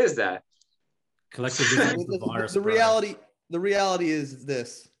 what is that? Collectivism is the virus. The reality is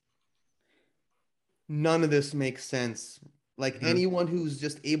this. None of this makes sense. Like anyone who's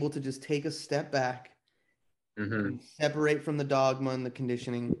just able to just take a step back, and separate from the dogma and the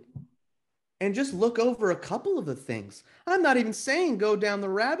conditioning, and just look over a couple of the things. I'm not even saying go down the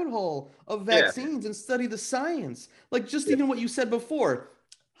rabbit hole of vaccines and study the science. Like just even what you said before.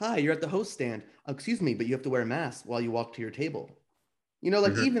 Hi, you're at the host stand. Excuse me, but you have to wear a mask while you walk to your table. You know,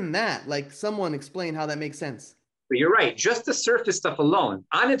 like even that, like someone explain how that makes sense. But you're right. Just the surface stuff alone,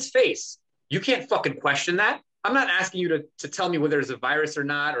 on its face, you can't fucking question that. I'm not asking you to tell me whether there's a virus or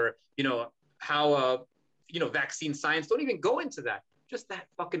not, or, you know, how, you know, vaccine science. Don't even go into that. Just that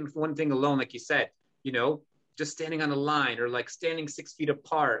fucking one thing alone, like you said, you know, just standing on the line, or like standing 6 feet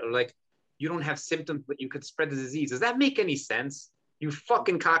apart, or like you don't have symptoms, but you could spread the disease. Does that make any sense? You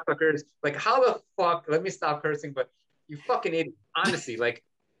fucking cocksuckers. Like, how the fuck, let me stop cursing, but you fucking idiot. Honestly, like,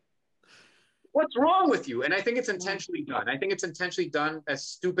 what's wrong with you? And I think it's intentionally done. I think it's intentionally done, as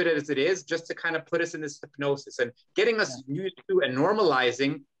stupid as it is, just to kind of put us in this hypnosis and getting us used to and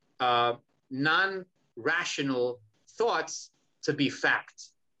normalizing non-rational thoughts to be fact.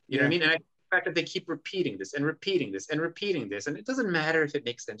 You know what I mean? And the fact that they keep repeating this and repeating this and repeating this, and it doesn't matter if it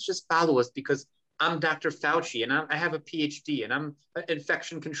makes sense. Just follow us, because I'm Dr. Fauci and I have a PhD and I'm an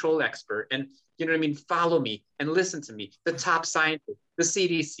infection control expert. And you know what I mean? Follow me and listen to me. The top scientists, the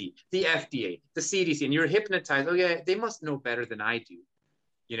CDC, the FDA, the CDC, and you're hypnotized. Oh yeah, they must know better than I do.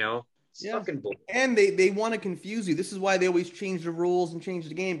 You know? It's fucking bullshit. And they want to confuse you. This is why they always change the rules and change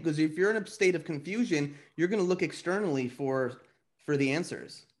the game. Because if you're in a state of confusion, you're going to look externally for the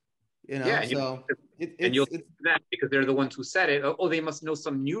answers. You know, yeah, so you'll do that because they're the ones who said it. Oh, they must know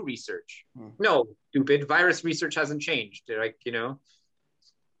some new research. No, stupid. Virus research hasn't changed. They're like, you know.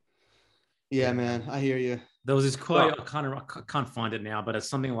 Yeah, man, I hear you. There was this quote, I can't find it now, but it's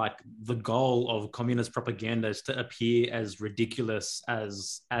something like the goal of communist propaganda is to appear as ridiculous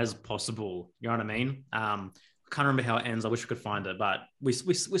as possible. You know what I mean? I can't remember how it ends. I wish I could find it, but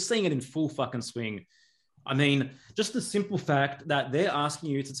we're seeing it in full fucking swing. I mean, just the simple fact that they're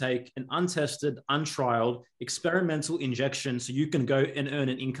asking you to take an untested, untrialed, experimental injection so you can go and earn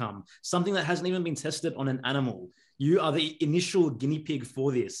an income, something that hasn't even been tested on an animal. You are the initial guinea pig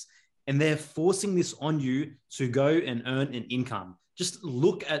for this, and they're forcing this on you to go and earn an income. Just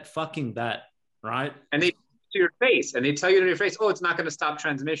look at fucking that, right? And they to your face, and they tell you to your face, oh, it's not going to stop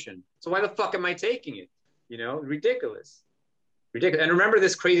transmission. So why the fuck am I taking it? You know, ridiculous. Ridiculous. And remember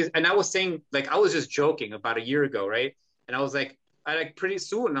this crazy, and I was saying, like, I was just joking about a year ago, right? And I was like, pretty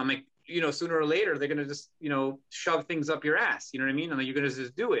soon, I'm like, you know, sooner or later, they're going to just, you know, shove things up your ass. You know what I mean? And like, you're going to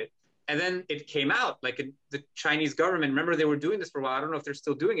just do it. And then it came out, like the Chinese government, remember they were doing this for a while. I don't know if they're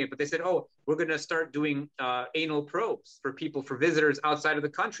still doing it, but they said, oh, we're going to start doing anal probes for people, for visitors outside of the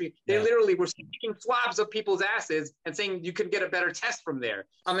country. They literally were sticking swabs up people's asses and saying you could get a better test from there.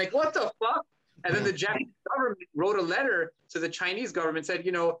 I'm like, what the fuck? And then the Japanese government wrote a letter to the Chinese government, said,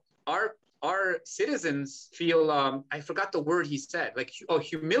 you know, our citizens feel, I forgot the word he said, like,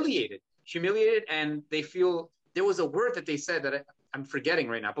 humiliated, and they feel, there was a word that they said that I'm forgetting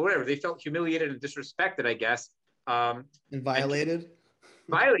right now, but whatever, they felt humiliated and disrespected, I guess. And violated?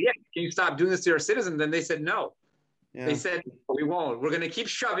 Violated, yeah. Can you stop doing this to our citizens? Then they said no. Yeah. They said, we won't. We're going to keep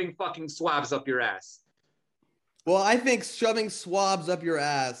shoving fucking swabs up your ass. Well, I think shoving swabs up your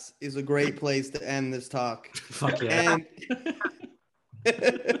ass is a great place to end this talk. Fuck yeah. And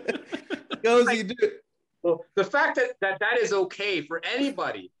Kozi, dude. Well, the fact that is okay for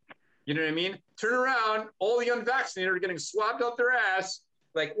anybody, you know what I mean? Turn around, all the unvaccinated are getting swabbed up their ass.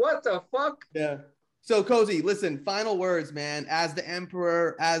 Like, what the fuck? Yeah. So, Kozi, listen, final words, man. As the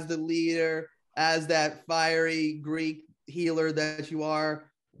emperor, as the leader, as that fiery Greek healer that you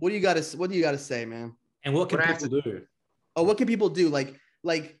are, what do you got to say, man? And what can people do? Oh, what can people do? Like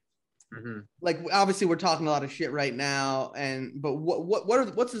obviously we're talking a lot of shit right now, but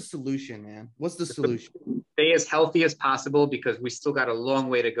what's the solution, man? What's the solution? Stay as healthy as possible, because we still got a long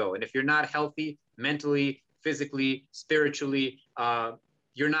way to go. And if you're not healthy mentally, physically, spiritually,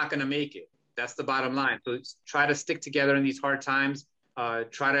 you're not going to make it. That's the bottom line. So try to stick together in these hard times.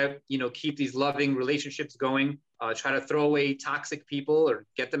 Try to, you know, keep these loving relationships going. Try to throw away toxic people or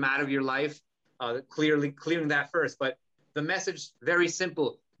get them out of your life. Clearing that first. But the message, very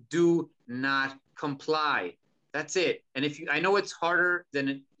simple: do not comply. That's it. And I know it's harder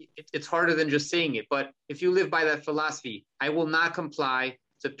than it's harder than just saying it, but if you live by that philosophy, I will not comply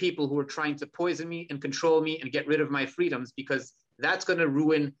to people who are trying to poison me and control me and get rid of my freedoms, because that's going to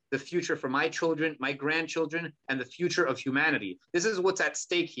ruin the future for my children, my grandchildren, and the future of humanity. This is what's at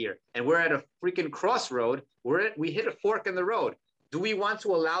stake here. And we're at a freaking crossroad. We hit a fork in the road. Do we want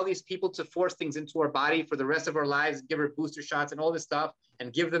to allow these people to force things into our body for the rest of our lives, give her booster shots and all this stuff,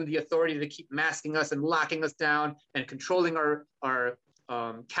 and give them the authority to keep masking us and locking us down and controlling our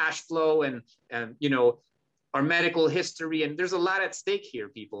cash flow and our medical history? And there's a lot at stake here,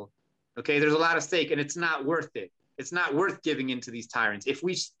 people. Okay, there's a lot at stake, and it's not worth it. It's not worth giving in to these tyrants. If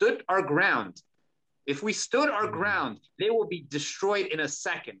we stood our ground, they will be destroyed in a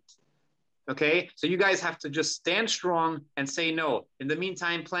second. Okay, so you guys have to just stand strong and say no. In the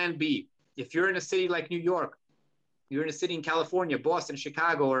meantime, plan B. If you're in a city like New York, you're in a city in California, Boston,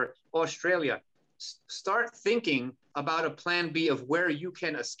 Chicago, or Australia, start thinking about a plan B of where you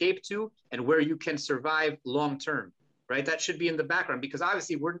can escape to and where you can survive long term, right? That should be in the background, because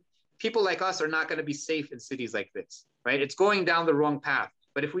obviously people like us are not going to be safe in cities like this, right? It's going down the wrong path.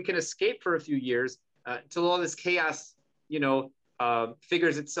 But if we can escape for a few years till all this chaos,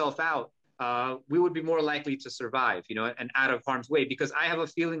 figures itself out, we would be more likely to survive, and out of harm's way. Because I have a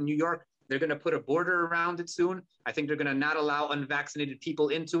feeling New York, they're going to put a border around it soon. I think they're going to not allow unvaccinated people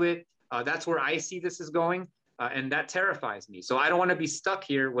into it. That's where I see this is going. And that terrifies me. So I don't want to be stuck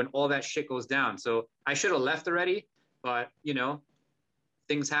here when all that shit goes down. So I should have left already, but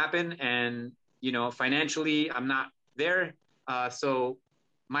things happen, and financially I'm not there. So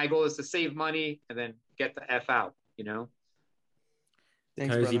my goal is to save money and then get the F out,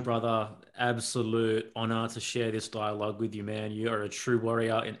 Thanks, Kozi, brother. Absolute honor to share this dialogue with you, man. You are a true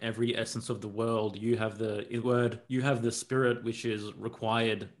warrior in every essence of the world. You have the spirit which is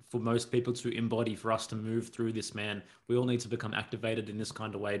required for most people to embody for us to move through this, man. We all need to become activated in this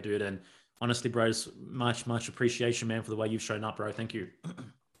kind of way, dude. And honestly, bros, much appreciation, man, for the way you've shown up, bro. Thank you.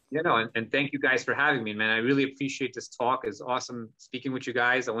 And thank you guys for having me, man. I really appreciate this talk. It's awesome speaking with you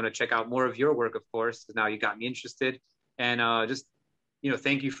guys. I want to check out more of your work, of course. Now you got me interested. And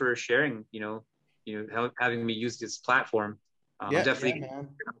thank you for sharing, having me use this platform. Definitely man.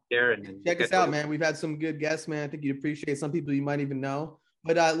 There and check us out, man. We've had some good guests, man. I think you'd appreciate some people you might even know.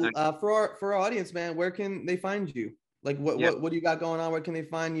 But for our audience, man, where can they find you? Like what do you got going on? Where can they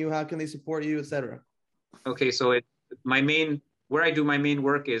find you? How can they support you, etc.? Okay, so where I do my main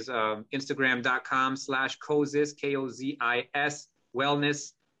work is Instagram.com/Kozis, Kozis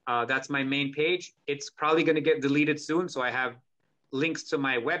wellness. That's my main page. It's probably going to get deleted soon, so I have links to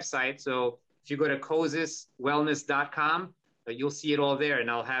my website. So if you go to koziswellness.com, you'll see it all there,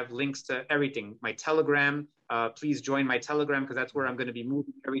 and I'll have links to everything. My Telegram, please join my Telegram, because that's where I'm going to be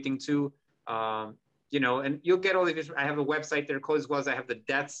moving everything to. And you'll get all the. I have a website there, Kozi Wellness. I have the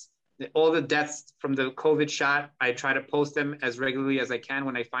deaths. All the deaths from the COVID shot, I try to post them as regularly as I can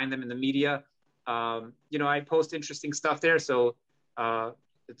when I find them in the media. I post interesting stuff there. So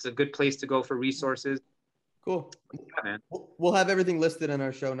it's a good place to go for resources. Cool. Yeah, man. We'll have everything listed in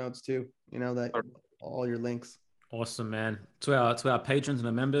our show notes too. All your links. Awesome, man. To our patrons and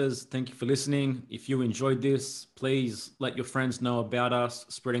our members, thank you for listening. If you enjoyed this, please let your friends know about us.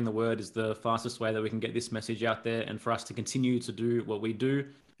 Spreading the word is the fastest way that we can get this message out there, and for us to continue to do what we do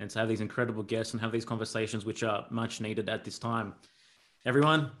and to have these incredible guests and have these conversations, which are much needed at this time.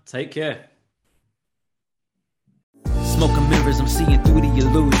 Everyone, take care. Smoking mirrors, I'm seeing through the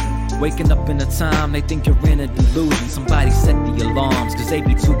illusion. Waking up in a time, they think you're in a delusion. Somebody set the alarms, cause they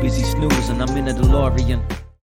be too busy snoozing. I'm in a DeLorean.